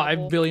behind my 5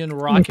 wall. billion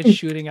rockets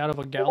shooting out of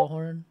a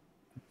Gallahorn?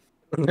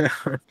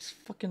 It's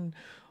fucking.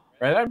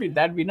 Right?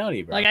 That'd be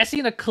nutty, bro. I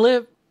seen a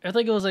clip. I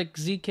think it was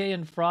ZK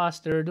and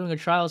Frost. They were doing a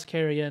trials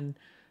carry, and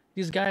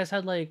these guys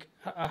had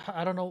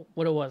I don't know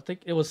what it was. I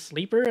think it was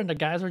Sleeper, and the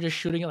guys were just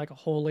shooting it like a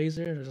whole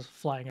laser, and they're just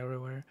flying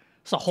everywhere.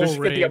 It's a whole just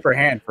to get the rave. upper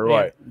hand for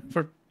what?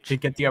 For To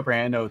get the upper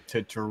hand,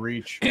 to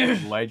reach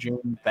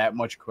legend that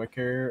much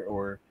quicker,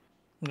 or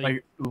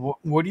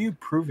what are you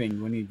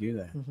proving when you do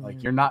that?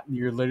 Mhm.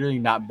 You're literally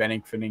not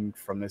benefiting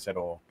from this at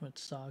all. It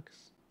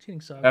sucks.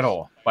 Cheating sucks. At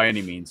all, by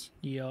any means.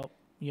 Yup.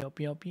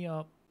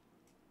 All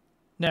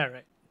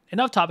right.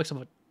 Enough topics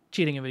about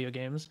cheating in video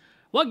games.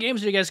 What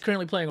games are you guys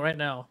currently playing right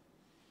now?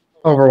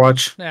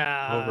 Overwatch.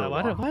 Nah,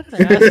 why did I ask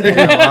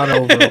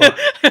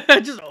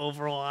that? Just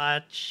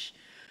Overwatch.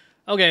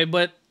 Okay,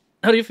 but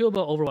how do you feel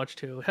about Overwatch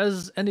 2?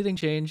 Has anything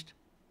changed?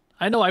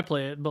 I know I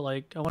play it, but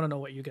I want to know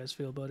what you guys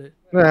feel about it.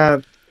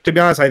 To be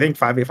honest, I think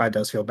 5v5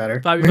 does feel better.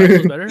 5v5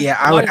 feels better? Yeah,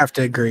 I would have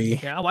to agree.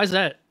 Yeah, why is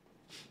that?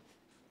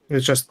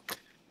 It's just,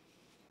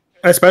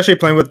 especially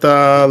playing with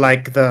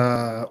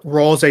the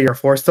roles that you're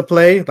forced to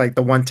play, like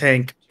the 1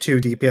 tank,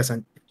 2 DPS,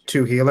 and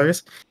 2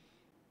 healers.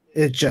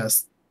 It's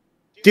just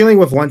dealing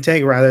with 1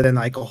 tank rather than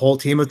a whole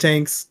team of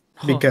tanks.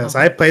 Because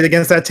I played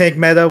against that tank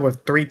meta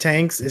with 3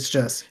 tanks. It's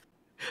just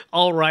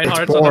all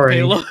Reinhardt's on the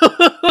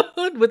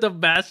payload with a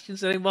Bastion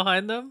sitting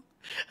behind them.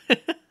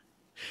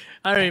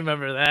 I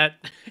remember that.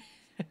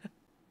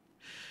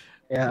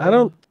 Yeah, I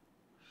don't.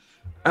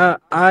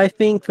 I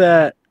think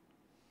that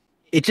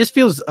it just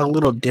feels a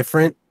little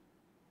different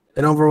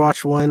than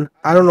Overwatch 1.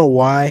 I don't know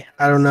why.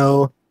 I don't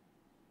know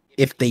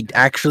if they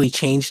actually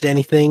changed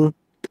anything.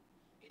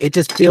 It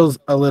just feels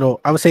I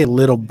would say a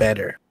little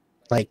better.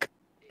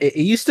 It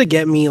used to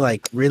get me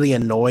really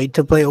annoyed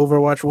to play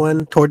Overwatch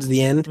 1 towards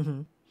the end.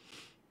 Mm-hmm.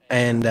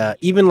 And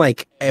even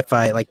if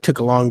I took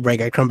a long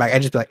break, I'd come back,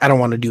 I'd just be like, I don't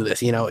want to do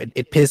this,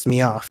 it pissed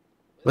me off.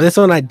 But this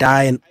one I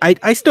die and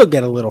I still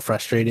get a little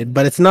frustrated,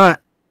 but it's not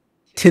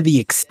to the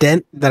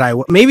extent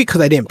that maybe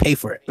because I didn't pay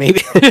for it. Maybe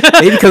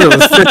because it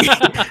was free.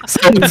 So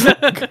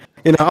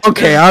it's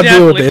okay, I'll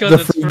deal with it.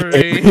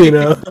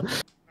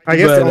 I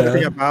guess the only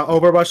thing about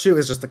Overwatch 2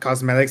 is just the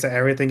cosmetics, that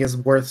everything is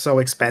worth so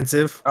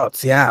expensive. Oh,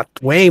 it's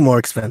way more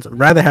expensive.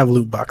 Rather have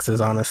loot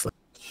boxes, honestly.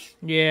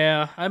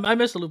 Yeah, I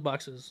miss the loot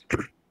boxes.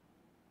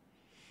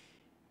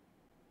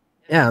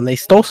 Yeah, and they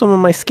stole some of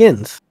my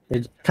skins.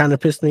 It kind of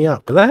pissed me off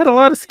because I had a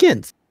lot of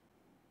skins.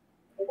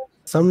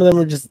 Some of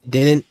them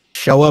didn't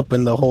show up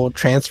in the whole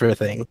transfer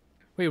thing.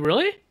 Wait,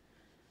 really?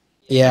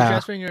 Yeah,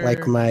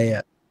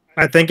 my.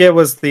 I think it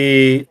was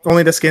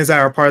only the skins that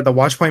are part of the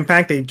Watchpoint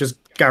pack. They just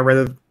got rid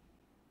of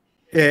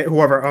it,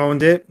 whoever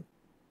owned it.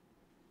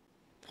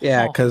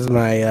 Yeah, because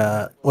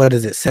my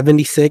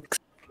 76.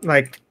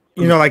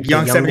 You know, like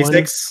Young young one?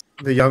 76,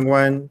 the young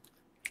one.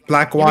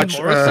 Black You mean Watch.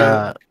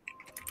 Morrison?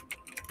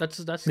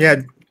 That's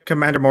Yeah,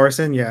 Commander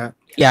Morrison. Yeah.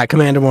 Yeah,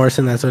 Commander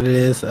Morrison. That's what it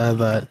is.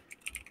 The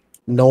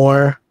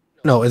Nor.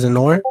 No, is it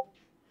Nor?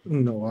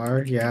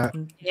 Noir. Yeah.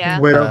 Yeah.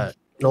 Widow.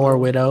 Nor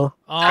Widow.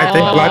 I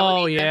think Black-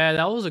 Oh yeah,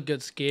 that was a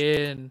good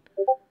skin.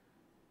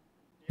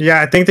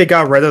 Yeah, I think they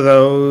got rid of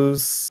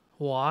those.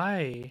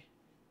 Why?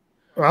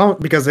 Well,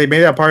 because they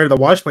made that part of the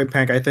Watchpoint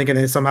pack, I think, and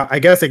then somehow, I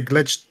guess it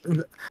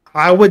glitched.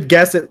 I would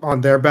guess it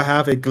on their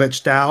behalf, it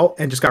glitched out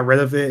and just got rid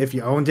of it if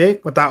you owned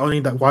it without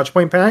owning the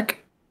Watchpoint pack.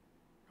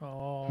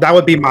 Oh, That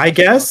would be my that's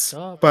guess,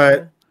 fucked up,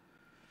 but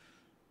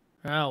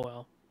bro. Oh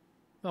well.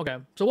 Okay.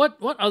 So what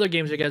other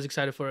games are you guys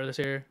excited for this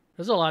year?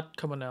 There's a lot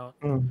coming out.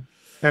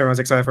 everyone's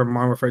excited for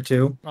Modern Warfare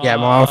 2. Yeah,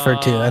 Modern Warfare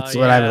 2. That's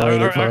what I've been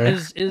waiting for.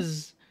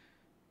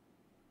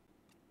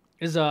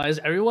 Is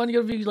everyone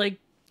gonna be like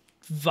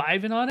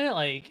vibing on it?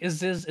 Like,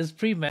 is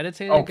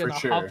premeditated Oh, gonna for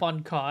sure. hop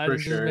on COD For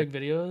and just sure. make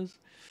videos?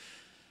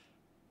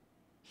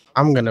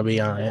 I'm gonna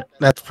be on it.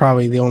 That's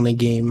probably the only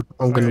game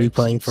I'm gonna be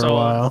playing for a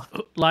while.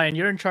 Lion,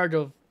 you're in charge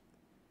of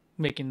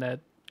making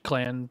that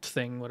clan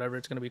thing, whatever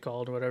it's gonna be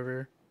called, or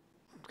whatever.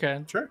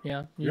 Okay. Sure.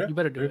 Yeah. Yeah, You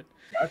better do it.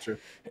 Gotcha.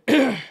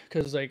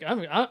 Because like I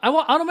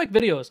want to make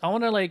videos. I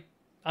want to like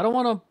I don't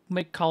want to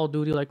make Call of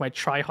Duty like my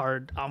try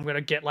hard. I'm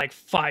gonna get like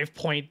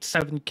 5.7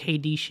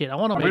 KD shit. I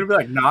want to I'm make. gonna be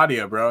like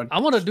Nadia, bro. I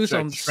want to do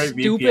some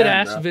stupid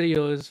ass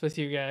videos with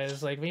you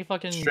guys, like me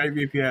fucking straight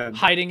VPN,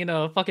 hiding in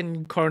a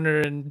fucking corner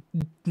and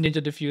ninja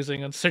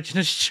defusing on search and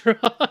destroy.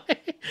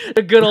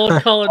 The good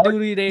old Call of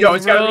Duty days. Yo,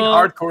 it's bro. gotta be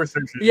hardcore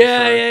search and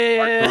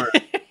Yeah.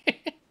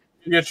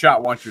 You get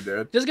shot once, you're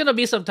dead. There's gonna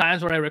be some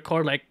times where I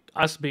record like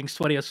us being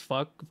sweaty as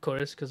fuck, of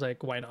course, because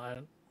like why not?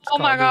 It's Oh Call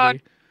my of god.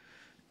 Duty.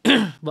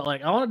 But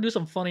like I want to do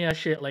some funny ass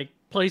shit, like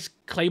place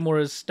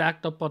claymores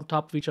stacked up on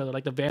top of each other,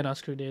 like the Van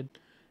Oscar did,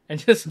 and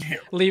just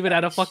leave it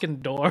at a fucking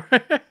door.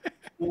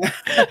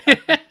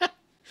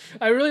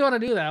 I really want to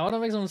do that. I want to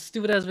make some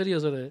stupid ass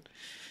videos with it.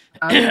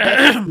 I'm the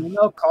best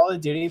female Call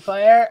of Duty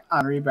player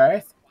on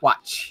Rebirth.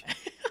 Watch.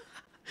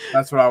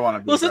 That's what I want to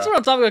be. Well, since we're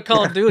on topic of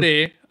Call of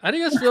Duty, how do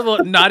you guys feel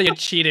about Nadia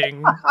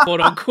cheating,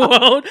 quote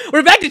unquote?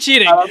 We're back to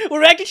cheating.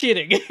 We're back to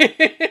cheating.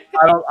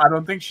 I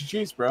don't think she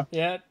cheats, bro.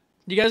 Yeah.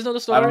 You guys know the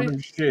I story? don't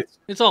think she cheats.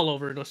 It's all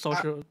over the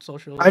social.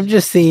 I've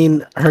just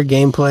seen her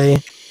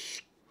gameplay.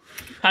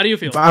 How do you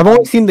feel? I've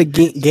only seen the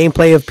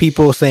gameplay of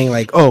people saying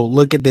like, "Oh,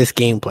 look at this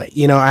gameplay."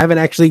 You know, I haven't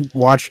actually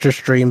watched her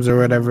streams or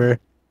whatever.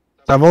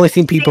 So I've only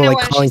seen people like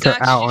calling her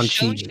out on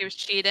cheating. She was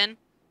cheating.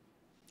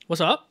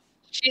 What's up?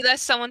 She let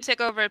someone take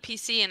over a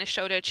PC and it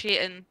showed her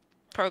cheating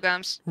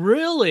programs.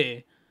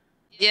 Really?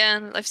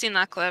 Yeah, I've seen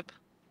that clip.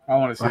 I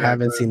want to see. I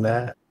haven't seen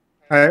that.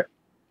 I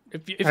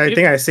think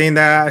I've seen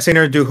that. I've seen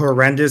her do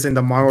horrendous in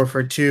the Modern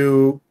Warfare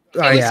 2. It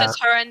was yeah, just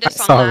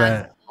horrendous I saw on LAN.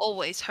 that.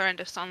 Always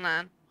horrendous on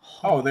LAN.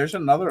 Oh, there's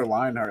another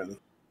line, Harley.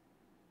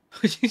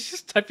 you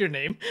just type your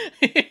name.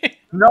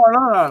 No.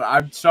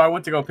 I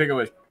went to go pick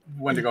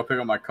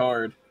up my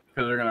card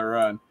because they're gonna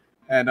run,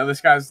 and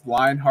this guy's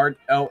Lionheart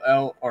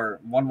LL or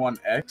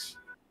 11X.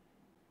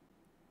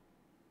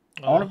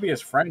 I want to be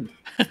his friend.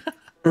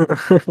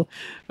 But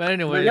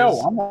anyways, Yo,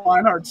 I'm a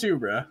Lionheart too,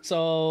 bro.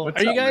 So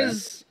What's are you up,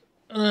 guys?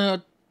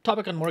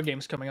 Topic on more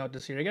games coming out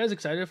this year. Are you guys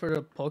excited for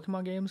the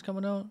Pokemon games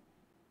coming out?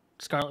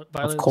 Scarlet,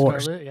 Violet,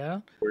 course. Scarlet. Yeah.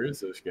 Where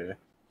is this guy? Of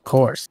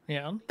course.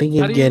 Yeah. Thinking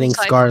How of do you getting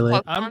decide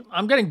Scarlet. Pokemon?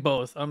 I'm getting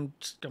both. I'm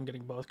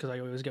getting both because I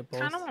always get both.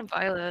 Kind of want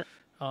Violet.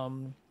 How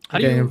do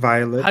Getting you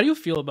Violet. how do you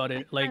feel about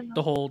it? Like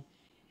the whole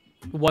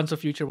once the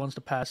future, once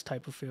the past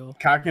type of feel.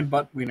 Cock and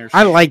butt wiener.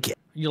 I like it.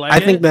 You like I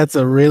it? think that's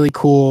a really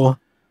cool.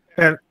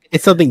 Yeah.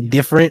 It's something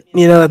different,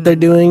 you know, that they're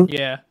doing,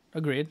 Yeah.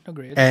 Agreed.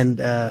 and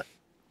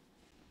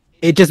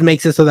it just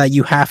makes it so that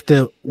you have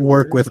to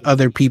work with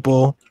other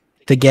people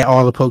to get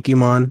all the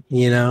Pokemon.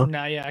 You know.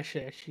 Nah, yeah.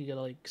 Actually, you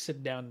gotta like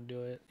sit down and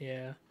do it.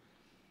 Yeah.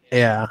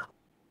 Yeah.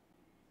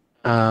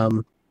 I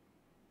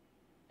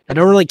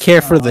don't really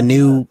care for the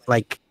new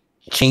like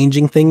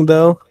changing thing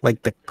though,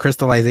 like the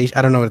crystallization.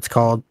 I don't know what it's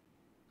called,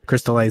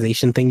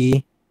 crystallization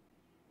thingy,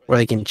 where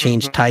they can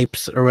change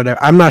types or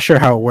whatever. I'm not sure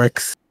how it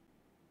works.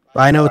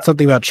 But I know it's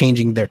something about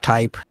changing their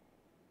type,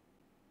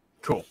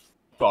 Cool.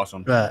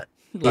 Awesome. but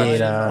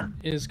Lion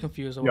is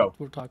confused on Yo. what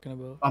we're talking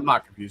about. I'm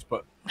not confused,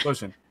 but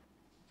listen.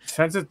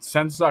 Since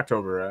it's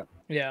October, right?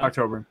 Yeah.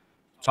 October.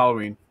 It's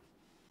Halloween.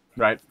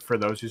 Right? For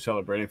those who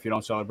celebrate it. If you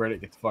don't celebrate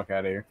it, get the fuck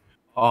out of here.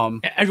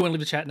 Everyone leave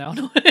the chat now.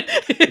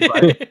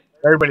 Right.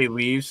 Everybody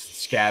leaves,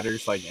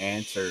 scatters like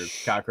ants or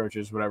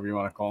cockroaches, whatever you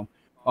want to call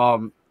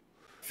them.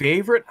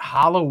 Favorite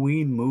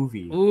Halloween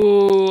movie?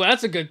 Ooh,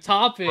 that's a good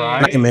topic.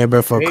 Right. Nightmare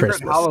Before Favorite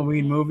Christmas.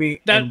 Halloween movie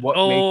and what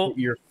makes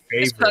it your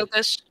It's favorite?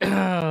 focus.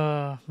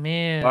 Oh,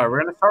 man. All right,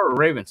 we're gonna start with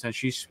Raven since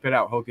she spit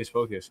out Hocus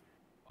Pocus.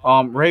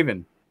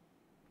 Raven,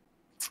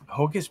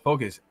 Hocus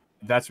Pocus.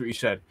 That's what you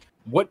said.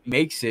 What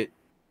makes it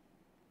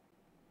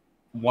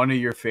one of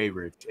your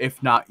favorites,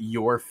 if not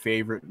your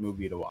favorite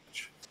movie to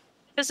watch?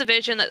 Just a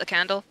vision at the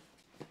candle.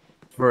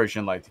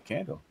 Version Light the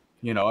Candle.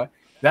 You know what?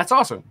 That's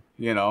awesome.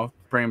 You know,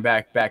 bring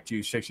back to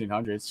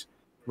 1600s.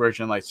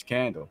 Virgin lights the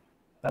candle.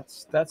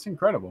 That's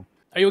incredible.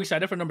 Are you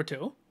excited for number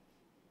 2?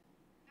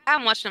 I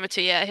haven't watched number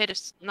 2 yet. I heard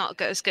it's not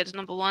as good as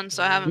number 1,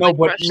 so I haven't No, like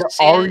but rushed to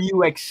see are it.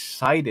 you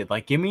excited?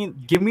 Like, give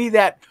me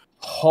that.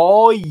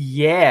 Oh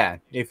yeah!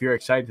 If you're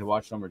excited to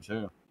watch number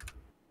 2,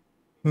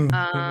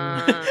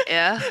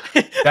 Yeah.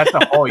 that's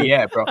a oh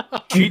yeah, bro.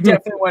 She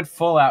definitely went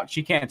full out.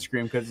 She can't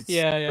scream because it's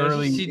Yeah,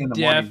 early she in the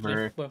morning for definitely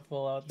her. went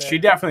full out there. She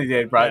definitely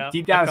did, bro. Yeah,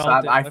 Deep I down felt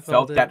inside, it. I I felt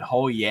felt that it.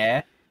 whole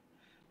yeah.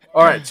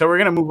 All right, so we're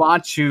gonna move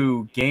on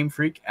to Game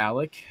Freak,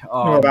 Alec.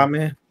 What about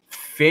me?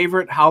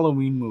 Favorite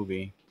Halloween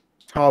movie?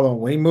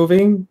 Halloween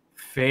movie?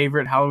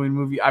 Favorite Halloween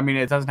movie? I mean,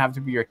 it doesn't have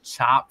to be your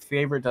top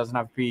favorite. It doesn't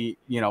have to be,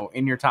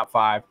 in your top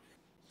 5.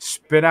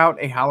 Spit out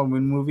a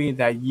Halloween movie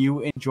that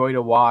you enjoy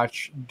to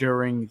watch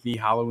during the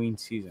Halloween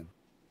season.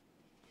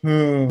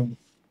 I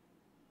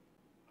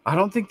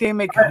don't think they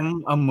make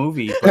a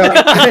movie.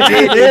 But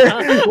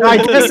I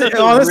guess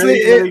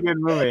honestly, really good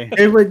movie.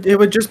 it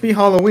would just be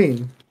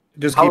Halloween.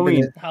 Just keeping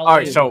Halloween. it. All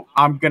right, so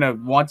I'm gonna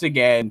once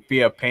again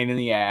be a pain in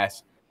the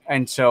ass,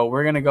 and so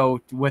we're gonna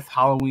go with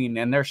Halloween,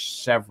 and there's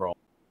several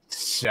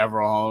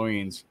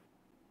Halloweens.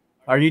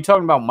 Are you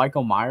talking about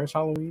Michael Myers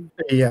Halloween?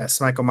 Yes,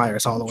 Michael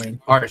Myers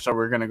Halloween. All right, so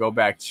we're gonna go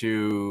back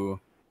to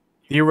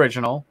the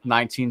original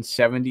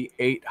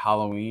 1978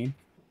 Halloween,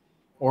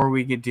 or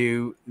we could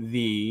do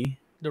the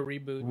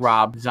reboot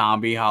Rob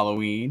Zombie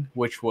Halloween,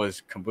 which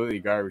was completely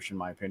garbage in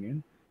my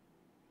opinion.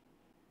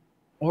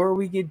 Or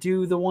we could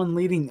do the one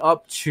leading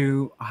up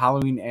to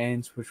Halloween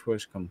Ends, which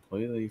was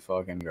completely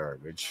fucking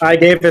garbage. I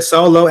gave it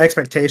so low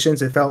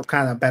expectations, it felt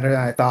kind of better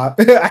than I thought.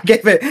 I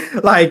gave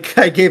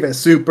it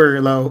super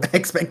low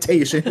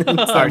expectations.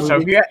 Sorry, so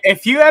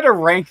if you had to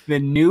rank the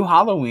new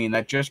Halloween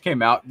that just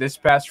came out this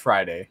past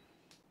Friday,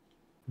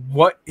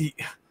 what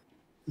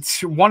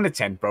 1 to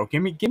 10, bro?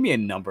 Give me a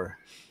number.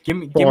 Give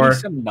me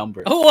some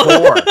numbers.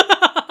 4.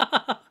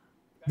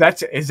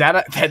 That's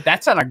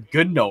on a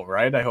good note,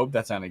 right? I hope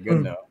that's on a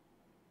good note.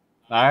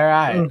 All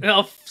right.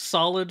 A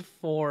solid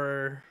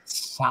 4.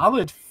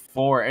 Solid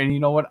 4. And you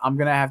know what? I'm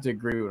gonna have to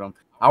agree with him.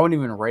 I wouldn't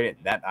even rate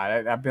it that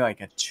high. I'd be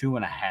like a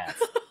 2.5.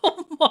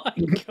 Oh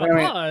my god!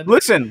 I mean,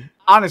 listen,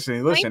 honestly,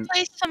 Can we listen.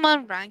 play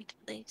someone ranked,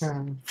 please?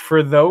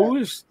 For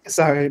those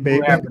Sorry,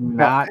 baby. who have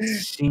not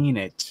seen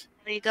it,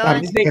 There you go. I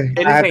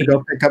have to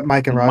go pick up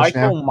Mike and Raj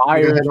Michael now.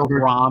 Myers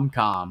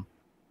rom-com.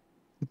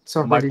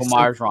 Michael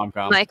Myers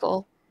rom-com.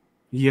 Michael,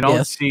 You don't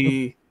Yes.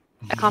 see.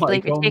 I can't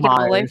believe you're Michael taking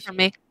him away Myers. from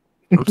me.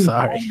 I'm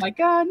sorry. Oh my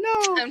god,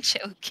 no! I'm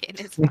joking.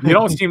 It's You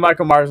don't see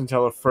Michael Myers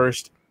until the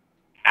first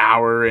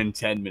hour and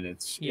 10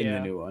 minutes in the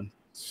Yeah. new one.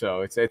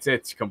 So it's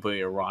completely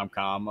a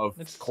rom-com of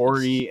It's-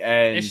 Corey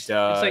and it's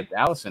like-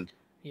 Allison.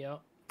 Yeah.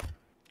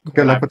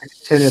 Good luck with the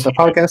continue of the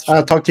podcast.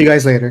 I'll talk to you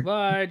guys later.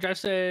 Bye. Drive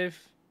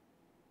safe.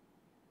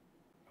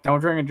 Don't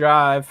drink and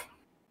drive.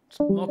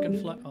 Smoking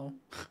fly. Oh. All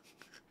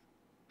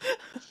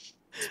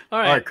All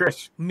right. right,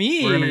 Chris.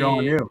 Me. We're gonna go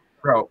on you,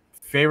 bro.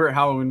 Favorite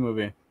Halloween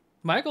movie?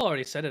 Michael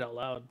already said it out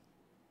loud.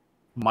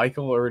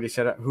 Michael already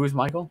said it. Who's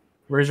Michael?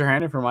 Raise your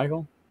hand in for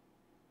Michael.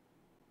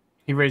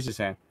 He raised his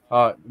hand.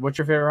 What's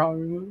your favorite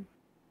Halloween movie?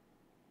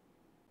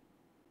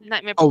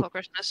 Nightmare Oh. Before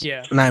Christmas.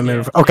 Yeah. Nightmare.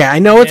 Yeah. Okay, I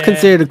know it's Yeah.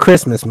 considered a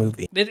Christmas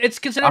movie. It's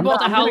considered I'm both a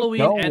gonna Halloween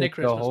go and a with the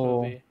Christmas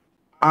whole- movie.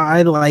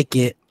 I like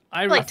it.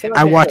 I Like really-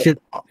 I watch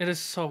it. It is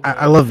so good.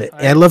 I love it.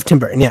 I love Tim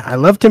Burton. Yeah, I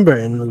love Tim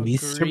Burton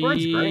movies. Tim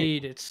Burton's great.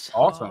 Agreed. It's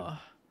Awesome.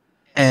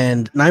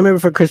 And Nightmare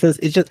Before Christmas,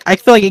 it's just I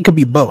feel like it could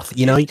be both.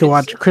 You know, you can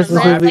watch a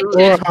Christmas Yeah, movie like or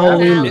a it's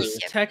Halloween both. movie.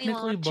 It's Yeah,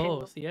 technically we want to.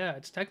 both. Yeah,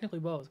 it's technically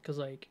both. Because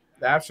like,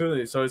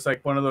 Absolutely. So it's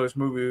like one of those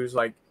movies,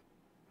 like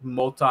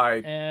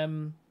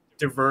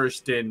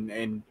multi-diverse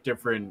in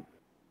different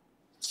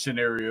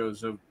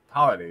scenarios of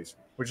holidays,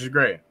 which is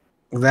great.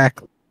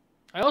 Exactly.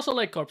 I also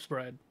like Corpse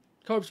Bride.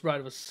 Corpse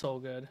Bride was so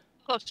good.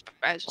 Corpse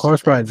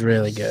Bride's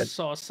really good.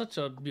 So such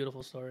a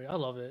beautiful story. I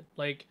love it.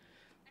 Like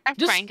I'm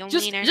Frank and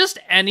Wiener. just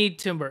any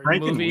Tim Burton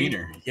Frank and movie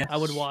Wiener, yes. I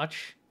would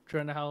watch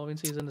during the Halloween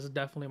season is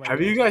definitely my. Have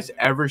you go-to. guys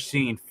ever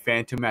seen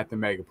Phantom at the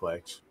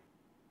Megaplex?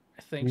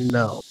 I think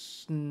No.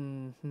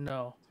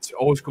 No. It's an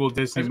old school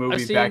Disney I've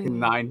movie back in seen-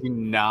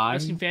 '99.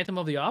 I've seen Phantom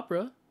of the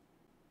Opera.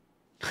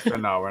 So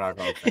no, we're not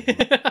going.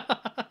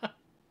 I'm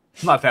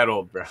not that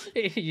old, bro.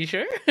 You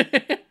sure?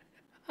 Yeah,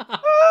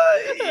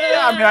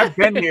 I mean I've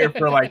been here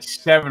for like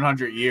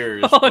 700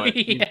 years. Oh but,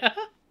 yeah.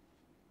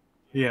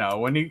 You know,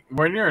 when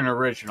you're an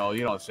original,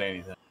 you don't say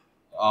anything.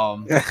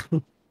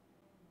 But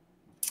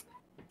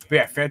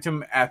yeah,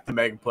 Phantom at the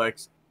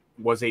Megaplex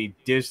was a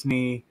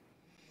Disney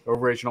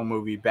original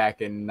movie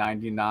back in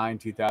 '99,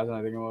 2000,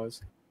 I think it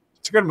was.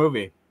 It's a good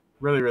movie.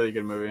 Really, really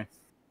good movie.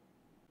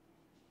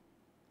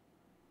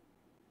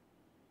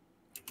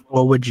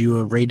 What would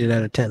you rate it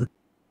out of 10?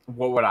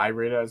 What would I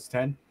rate it as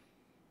 10?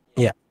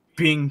 Yeah.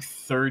 Being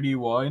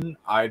 31,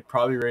 I'd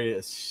probably rate it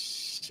a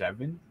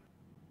 7.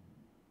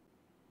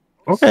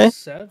 Okay.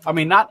 7. I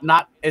mean, not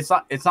it's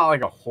not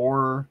like a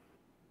horror,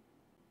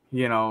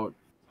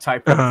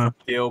 type of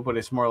deal, but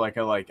it's more like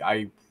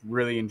I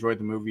really enjoyed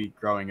the movie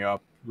growing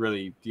up.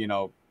 Really,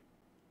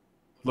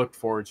 looked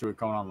forward to it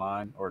going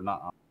online or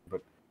not,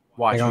 but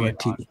watching on it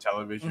TV. on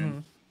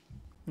television.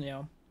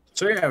 Yeah.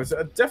 So yeah, it was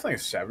definitely a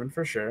 7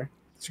 for sure.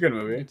 It's a good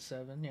movie, It's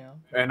 7, yeah.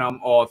 and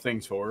all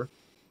things horror.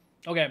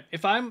 Okay,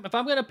 if I'm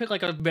gonna pick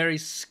like a very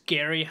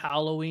scary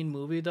Halloween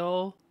movie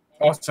though,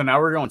 Oh, so now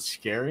we're going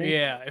scary.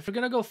 yeah, if we're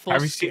gonna go full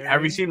Have you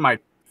scary, seen my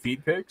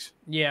feet pics?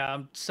 yeah,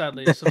 I'm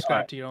sadly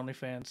subscribed to your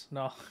OnlyFans.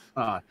 No.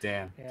 Oh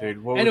damn, Yeah.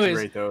 dude. What Anyways, would you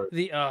rate those?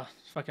 the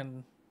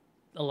fucking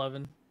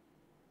 11.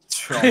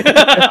 Oh my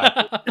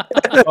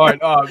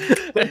God. All right.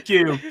 Thank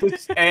you.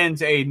 This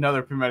ends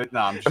another premeditated. No,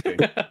 I'm just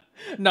kidding.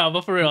 No,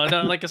 but for real,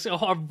 no, like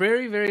a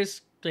very very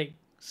like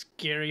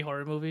scary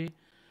horror movie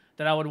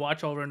that I would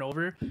watch over and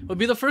over would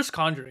be the first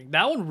Conjuring.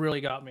 That one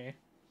really got me.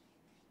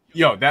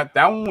 Yo, that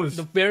one was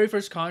The very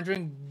first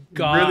Conjuring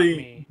got really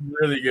me.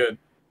 really good.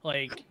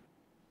 Like,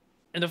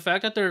 and the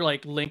fact that they're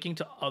like linking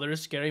to other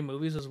scary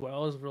movies as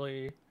well is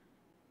really.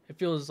 It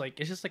feels like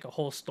it's just like a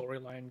whole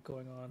storyline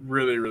going on.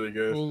 Really really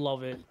good.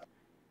 Love it.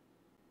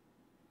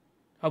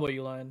 How about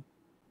you, Lion?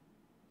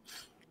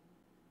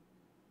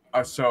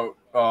 So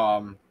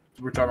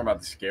we're talking about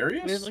the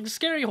scariest. It's like a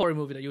scary horror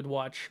movie that you would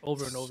watch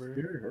over and over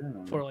Scary horror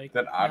movie for like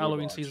that I would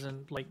Halloween watch.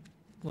 season, like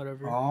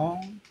whatever.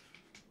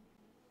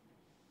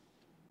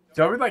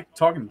 So are we like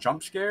talking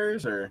jump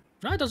scares or?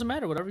 No, it doesn't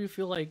matter. Whatever you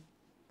feel like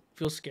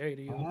feels scary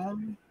to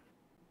you.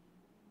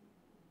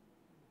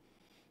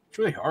 It's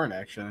really hard,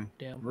 actually.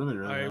 Damn. Really,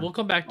 really. All right, hard. we'll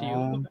come back to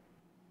you.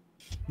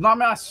 No, I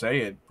mean I say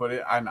it,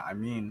 but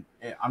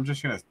I'm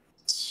just gonna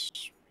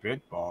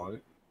spitball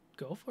it.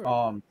 Go for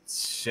it.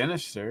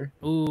 Sinister.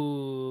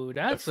 Ooh,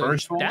 that's the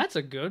first one? That's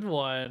a good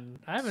one.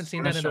 I haven't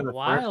seen that in Sinister, a the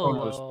while. first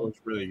one Though. was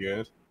really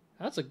good.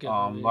 That's a good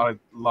A movie.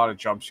 lot of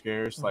jump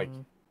scares. Like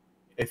Mhm.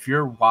 if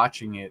you're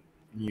watching it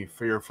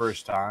for your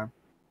first time,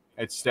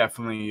 it's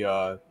definitely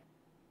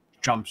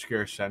jump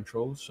scare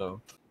central.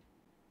 So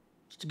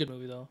It's a good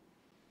movie though.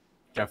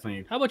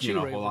 definitely. How about you,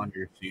 hold Raven? on to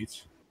your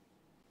seats.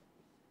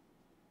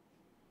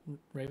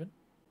 Raven,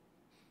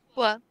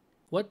 What?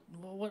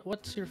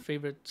 what's your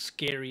favorite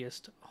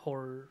scariest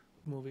horror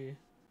movie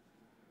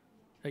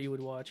that you would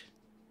watch?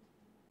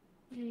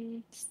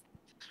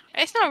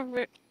 It's not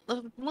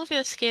the movie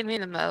that scared me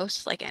the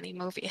most, like any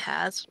movie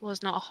has,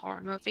 was not a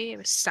horror movie. It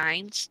was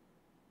Signs.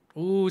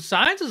 Ooh,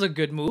 Signs is a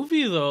good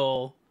movie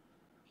though.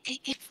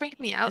 It freaked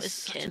me out It's as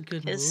a such kid a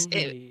good because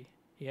movie.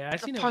 Yeah,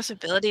 I've the seen it.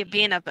 possibility of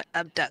being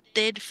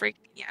abducted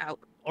freaked me out.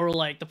 Or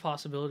like the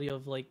possibility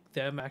of like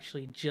them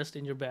actually just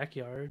in your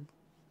backyard.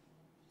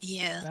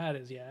 Yeah. That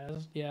is, yeah.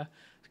 It's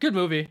a good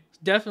movie.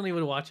 Definitely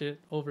would watch it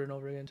over and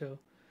over again too.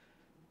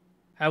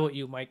 How about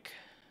you, Mike?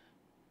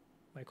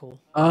 Michael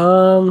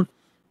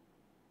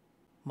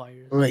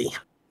Myers. Wait,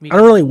 I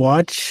don't really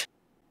watch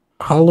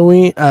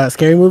Halloween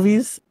scary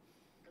movies.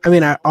 I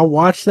mean, I'll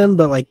watch them,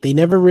 but like they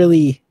never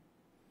really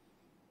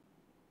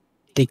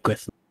stick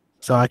with me.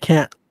 So I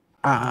can't.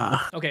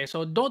 Okay,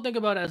 so don't think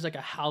about it as like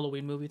a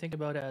Halloween movie. Think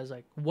about it as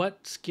like what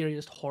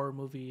scariest horror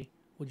movie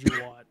would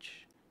you watch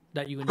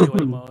that you enjoy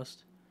the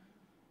most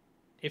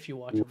if you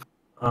watch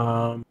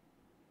them?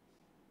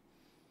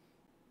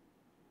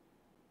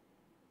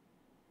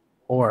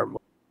 Horror.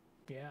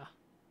 Yeah.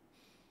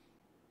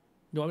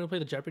 You want me to play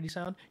the Jeopardy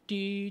sound?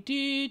 Dee,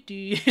 dee,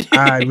 dee.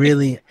 I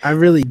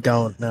really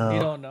don't know. You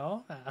don't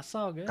know? That's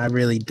all good. I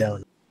really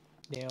don't.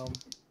 Damn.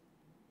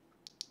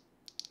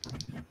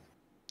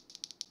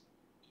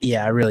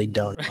 Yeah, I really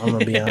don't. I'm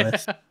gonna be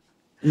honest.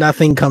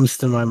 Nothing comes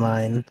to my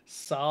mind.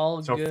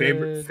 So So good.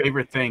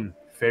 favorite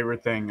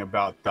thing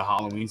about the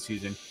Halloween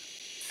season,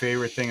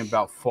 favorite thing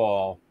about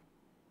fall.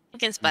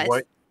 Pumpkin spice.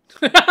 What?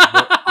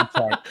 I'm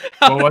sorry.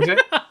 What was it?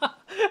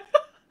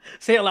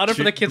 Say it louder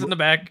for the kids in the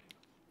back.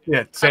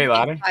 Yeah, say it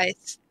louder.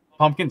 Spice.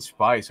 Pumpkin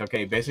spice.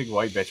 Okay, basic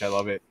white bitch. I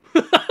love it.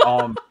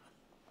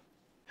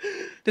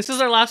 This is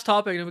our last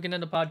topic, and we can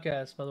end the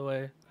podcast. By the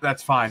way,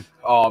 That's fine.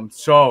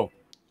 So, all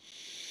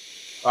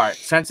right.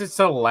 Since it's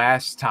the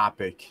last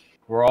topic,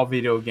 we're all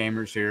video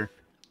gamers here.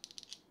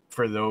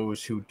 For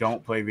those who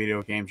don't play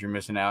video games, you're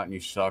missing out and you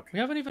suck. we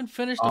haven't even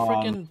finished the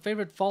freaking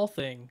favorite fall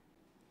thing.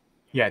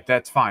 Yeah,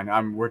 that's fine.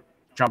 We're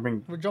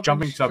jumping We're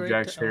jumping straight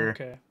subjects to- here.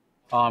 Okay.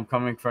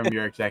 Coming from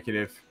your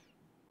executive.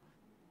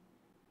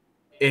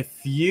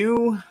 If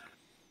you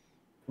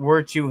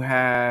were to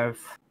have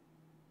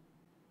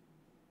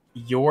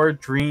your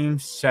dream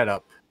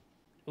setup,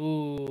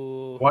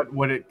 Ooh. what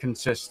would it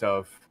consist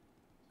of?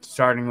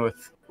 Starting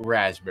with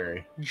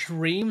Raspberry.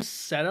 Dream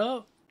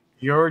setup?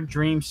 Your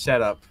dream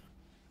setup.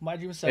 My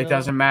dream setup. It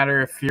doesn't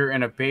matter if you're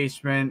in a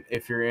basement,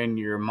 if you're in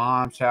your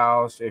mom's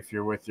house, if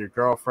you're with your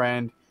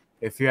girlfriend.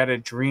 If you had a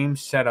dream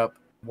setup,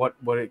 what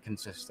would it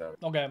consist of?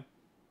 Okay.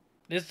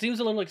 This seems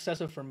a little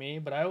excessive for me,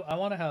 but I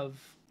want to have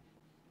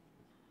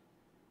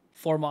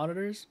 4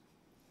 monitors.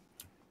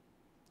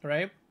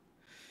 Right?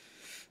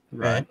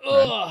 Right.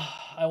 Ugh,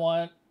 I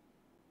want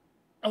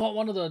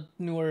one of the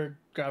newer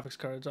graphics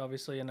cards,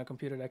 obviously, and a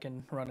computer that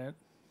can run it.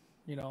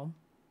 You know.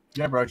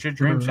 Yeah, bro. It's your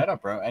dream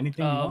setup, bro.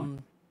 Anything you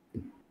want.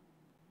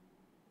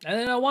 And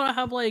then I want to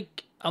have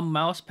like a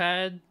mouse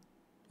pad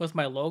with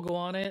my logo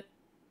on it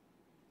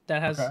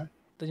that has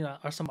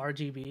or some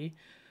RGB.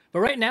 But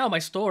right now, my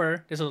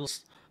store is a little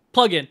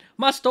plug-in.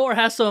 My store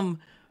has some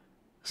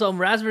some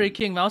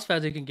RaspberryKingg mouse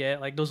pads you can get,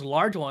 like those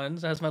large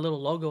ones that has my little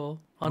logo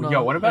on.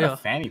 Yo, what about yeah. a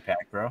fanny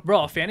pack, bro?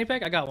 Bro, a fanny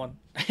pack? I got one.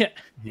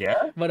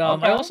 Yeah. But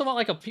Okay. I also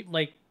want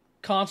like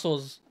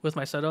consoles with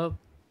my setup.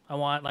 I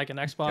want like an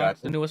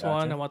Xbox, the newest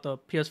one. I want the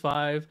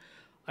PS5.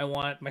 I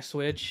want my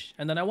Switch,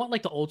 and then I want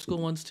like the old school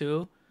ones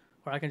too,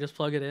 where I can just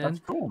plug it in. That's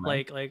cool,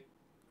 man. Like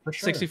For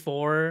sure.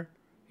 64.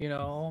 You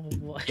know.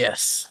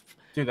 Yes.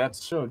 Dude,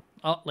 that's so.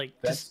 Like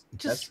That's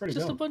just pretty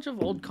a dope. bunch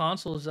of old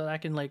consoles that I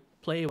can like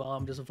play while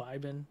I'm just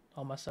vibing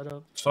on my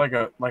setup. It's like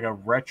a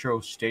retro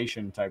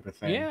station type of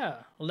thing. Yeah,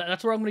 well,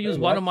 that's where I'm gonna use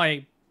Yeah, one of that's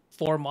my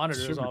 4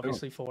 monitors, super dope.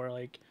 obviously for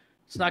like.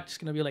 It's not just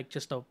gonna be like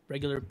just a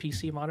regular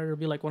PC monitor. It'll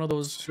be like one of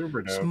those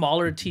Super dope.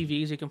 smaller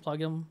TVs you can plug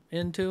them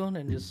into,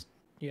 and just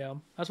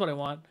that's what I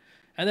want.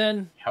 And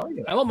then Hell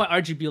yeah. I want my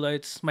RGB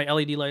lights, my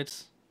LED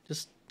lights,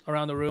 just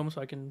around the room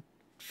so I can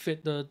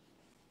fit the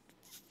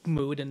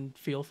mood and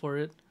feel for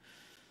it.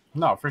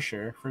 No, for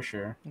sure, for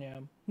sure. Yeah,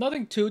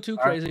 nothing too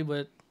crazy,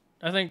 but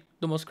I think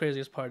the most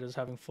craziest part is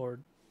having 4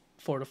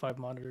 to 5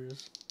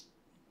 monitors.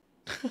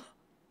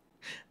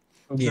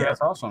 Yeah, that's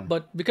awesome.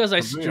 But because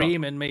I Completely.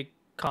 stream and make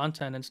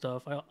content and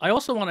stuff, I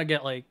also want to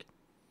get like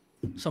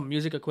some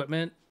music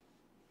equipment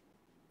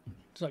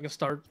so I can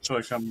start. So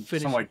like some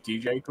finish- like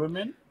DJ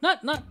equipment.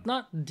 Not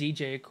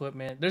DJ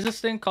equipment. There's this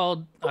thing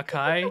called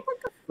Akai,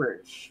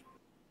 Fridge.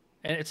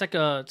 and it's like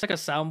a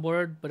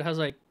soundboard, but it has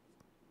like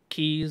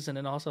keys, and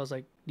then also has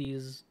like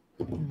these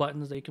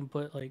buttons that you can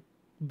put like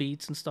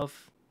beats and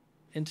stuff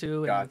into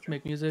and Gotcha.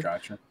 make music.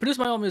 Gotcha. Produce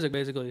my own music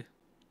basically.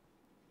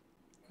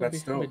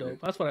 That's That'd be dope.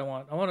 dope. That's what I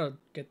want. I want to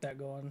get that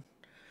going.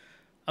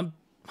 I'm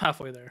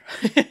halfway there.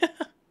 So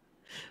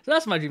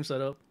that's my dream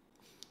setup.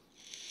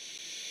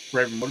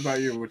 Raven, what about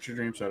you? What's your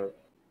dream setup?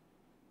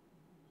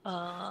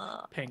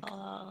 Pink.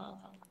 I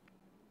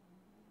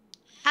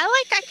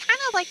kind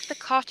of like the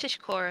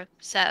cottagecore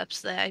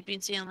setups that I've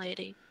been seeing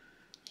lately.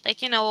 Like,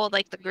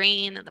 like the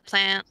green and the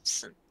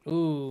plants. And...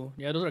 Ooh,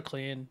 yeah, those are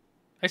clean.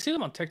 I see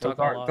them on TikTok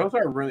Those a lot.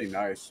 are really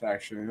nice,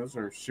 actually. Those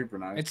are super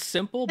nice. It's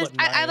simple but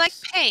nice. I like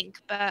pink,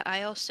 but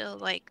I also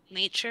like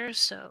nature,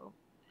 so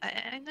I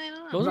don't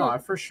know. Those no, are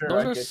for sure.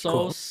 those I are get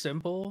so you.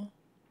 simple,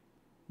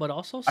 but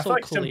also I so feel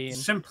like clean.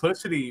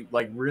 simplicity,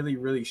 like, really,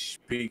 really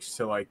speaks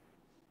to like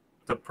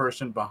the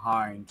person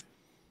behind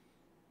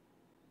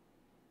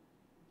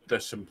the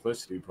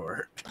simplicity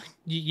part.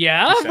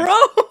 Yeah, Makes sense. bro.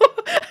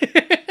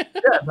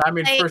 Yeah, I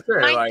mean, for sure.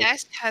 My Like,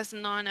 desk has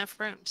not enough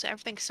room, so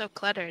everything's so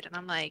cluttered, and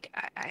I'm like,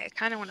 I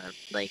kind of want to,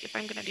 like, if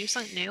I'm gonna do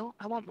something new,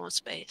 I want more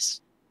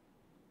space.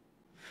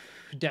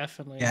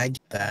 Definitely. Yeah, I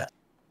get that.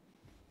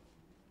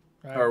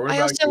 Right. or what I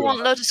about also you? want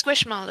loads of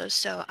squishmallows,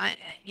 so I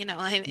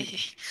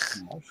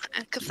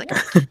could like,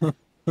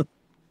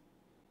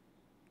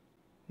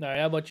 Alright,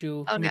 how about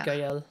you, Oh, no.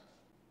 Mikael?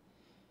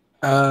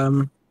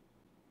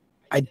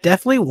 I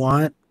definitely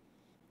want.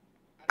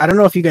 I don't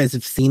know if you guys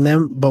have seen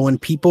them, but when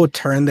people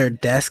turn their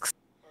desks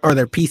or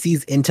their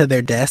PCs into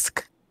their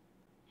desk,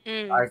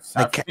 I've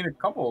Like, seen a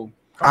couple.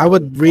 I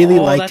would really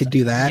Oh, like to that's-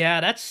 do that. Yeah,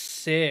 that's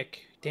sick.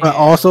 Damn. But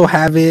also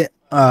have it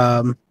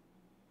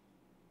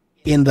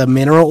in the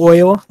mineral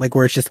oil, like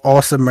where it's just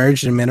all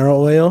submerged in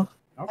mineral oil.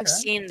 Okay. I've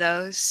seen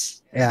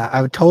those. Yeah,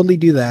 I would totally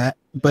do that,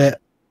 but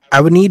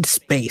I would need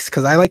space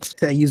because I like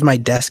to use my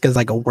desk as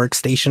like a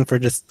workstation for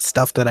just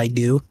stuff that I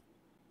do.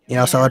 So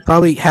Yeah. I'd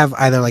probably have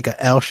either like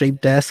a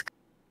L-shaped desk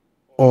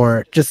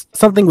or just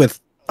something with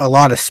a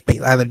lot of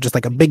space, either just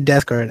like a big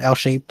desk or an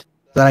L-shaped,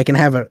 so that I can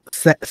have a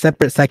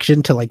separate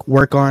section to like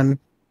work on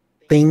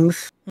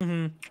things.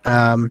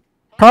 Mm-hmm.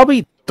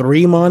 Probably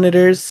 3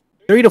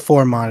 to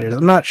 4 monitors.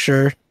 I'm not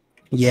sure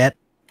yet.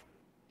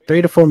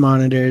 3 to 4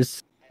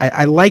 monitors.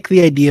 I like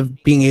the idea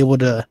of being able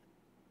to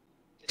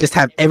just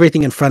have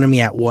everything in front of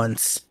me at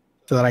once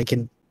so that I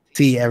can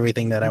see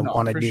everything that I No,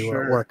 want to for do or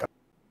sure. work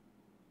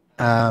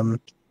on.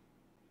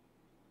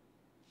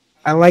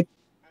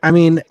 I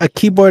mean, a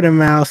keyboard and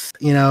mouse,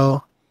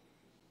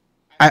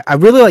 I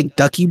really like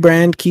Ducky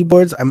brand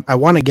keyboards. I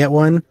want to get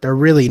one. They're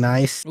really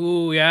nice.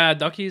 Ooh, yeah,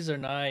 duckies are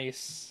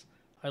nice.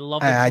 I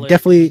love the I clicks.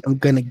 definitely am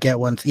going to get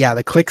one. Yeah,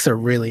 the clicks are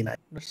really nice.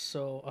 They're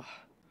so...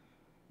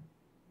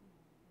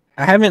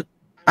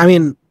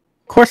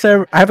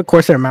 Corsair, I have a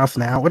Corsair mouse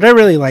now, which I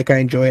really like. I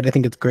enjoy it. I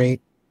think it's great.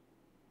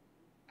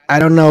 I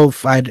don't know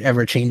if I'd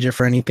ever change it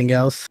for anything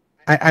else.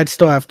 I'd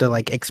still have to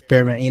like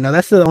experiment.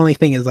 That's the only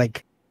thing is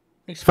like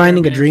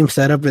finding a experiment. dream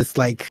setup is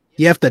like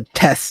you have to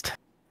test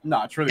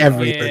No, it's really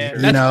everything.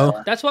 Yeah,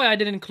 That's why I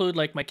didn't include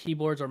like my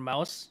keyboards or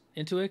mouse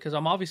into it, because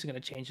I'm obviously gonna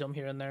change them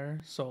here and there.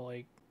 So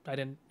like I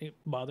didn't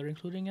bother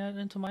including it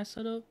into my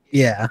setup.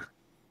 Yeah.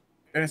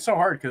 And it's so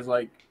hard because,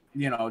 like,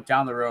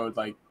 down the road,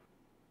 like,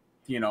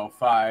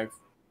 5,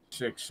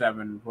 6,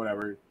 7,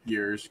 whatever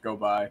years go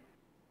by.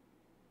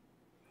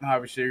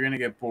 Obviously, you're gonna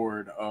get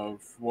bored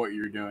of what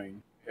you're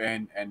doing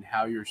and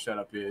how your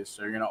setup is.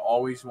 So you're gonna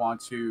always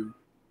want to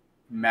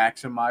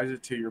maximize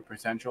it to your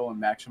potential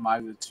and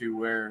maximize it to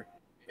where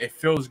it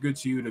feels good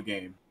to you to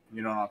game.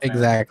 You know what I'm saying?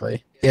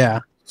 Exactly. Yeah.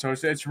 So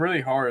it's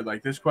really hard.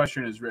 Like, this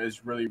question is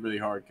really, really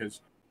hard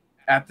because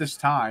at this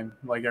time,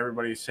 like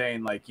everybody's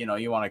saying, like, you know,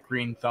 you want a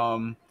green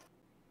thumb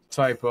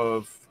type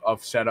of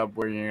setup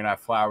where you're gonna have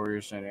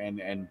flowers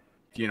and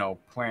you know,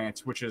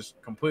 plants, which is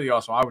completely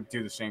awesome. I would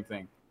do the same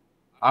thing.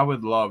 I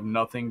would love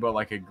nothing but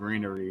like a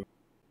greenery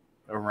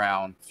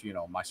around, you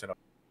know, my setup.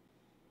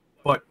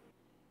 But,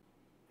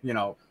 you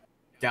know,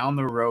 down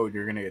the road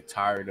you're gonna get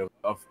tired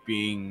of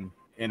being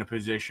in a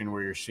position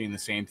where you're seeing the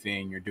same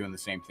thing, you're doing the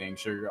same thing.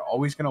 So you're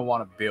always gonna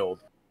want to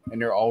build, and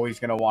you're always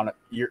gonna want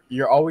to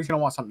you're always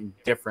gonna want something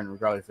different,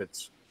 regardless if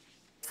it's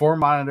 4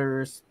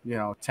 monitors, you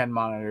know, 10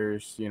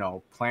 monitors, you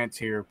know, plants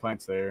here,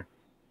 plants there.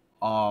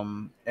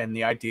 And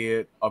the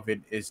idea of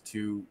it is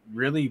to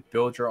really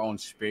build your own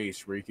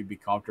space where you can be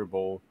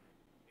comfortable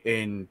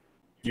in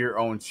your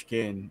own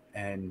skin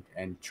and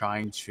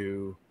trying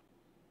to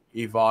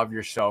evolve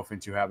yourself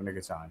into having a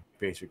good time,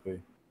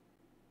 basically.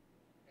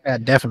 Yeah,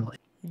 definitely.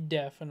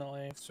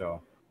 Definitely. So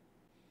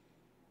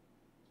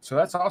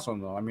that's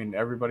awesome, though. I mean,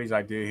 everybody's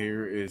idea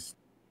here is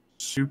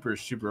super,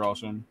 super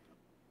awesome,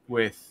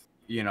 with,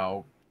 you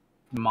know,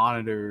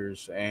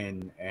 monitors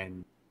and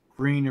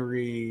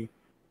greenery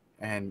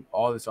and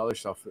all this other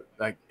stuff.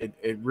 Like,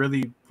 it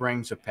really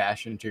brings a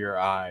passion to your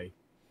eye,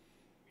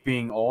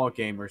 being all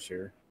gamers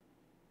here,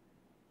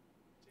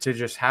 to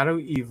just how to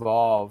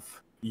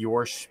evolve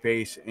your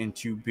space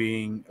into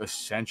being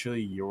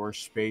essentially your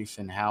space,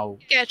 and how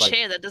Get a like,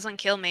 chair that doesn't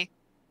kill me.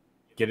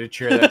 get a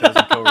chair that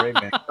doesn't kill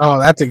Raven. Oh,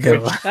 that's a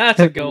good one. That's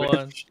a good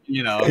one. Which,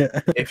 you know,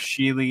 if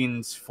she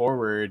leans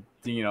forward,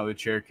 you know, the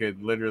chair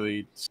could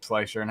literally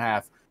slice her in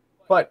half.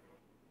 But,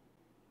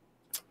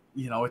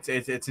 you know,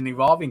 it's an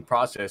evolving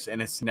process,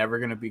 and it's never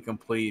going to be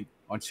complete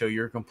until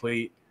you're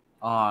complete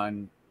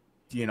on,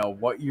 you know,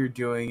 what you're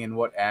doing and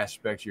what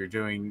aspects you're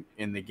doing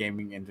in the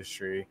gaming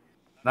industry.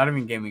 Not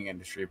even gaming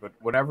industry, but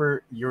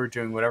whatever you're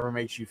doing, whatever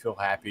makes you feel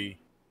happy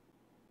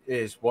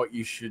is what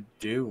you should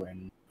do.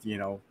 And, you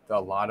know, a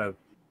lot of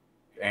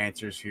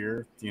answers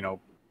here, you know,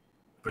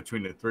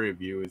 between the three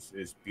of you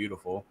is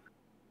beautiful.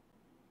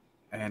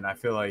 And I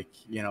feel like,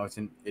 you know, it's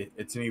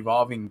an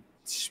evolving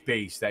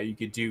space that you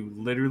could do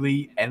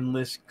literally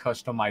endless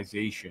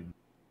customization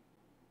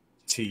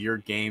to your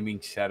gaming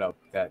setup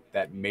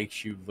that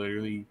makes you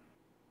literally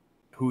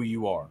who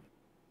you are.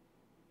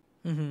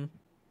 Mm-hmm.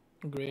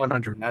 Agreed.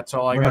 100. And that's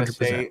all I gotta 100%.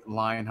 say.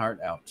 Lionheart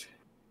out.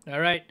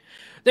 All right.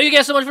 Thank you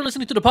guys so much for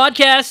listening to the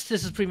podcast.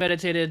 This is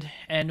Premeditated,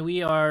 and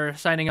we are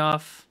signing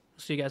off.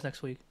 See you guys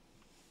next week.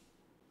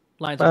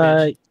 Lions on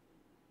Binge. Bye.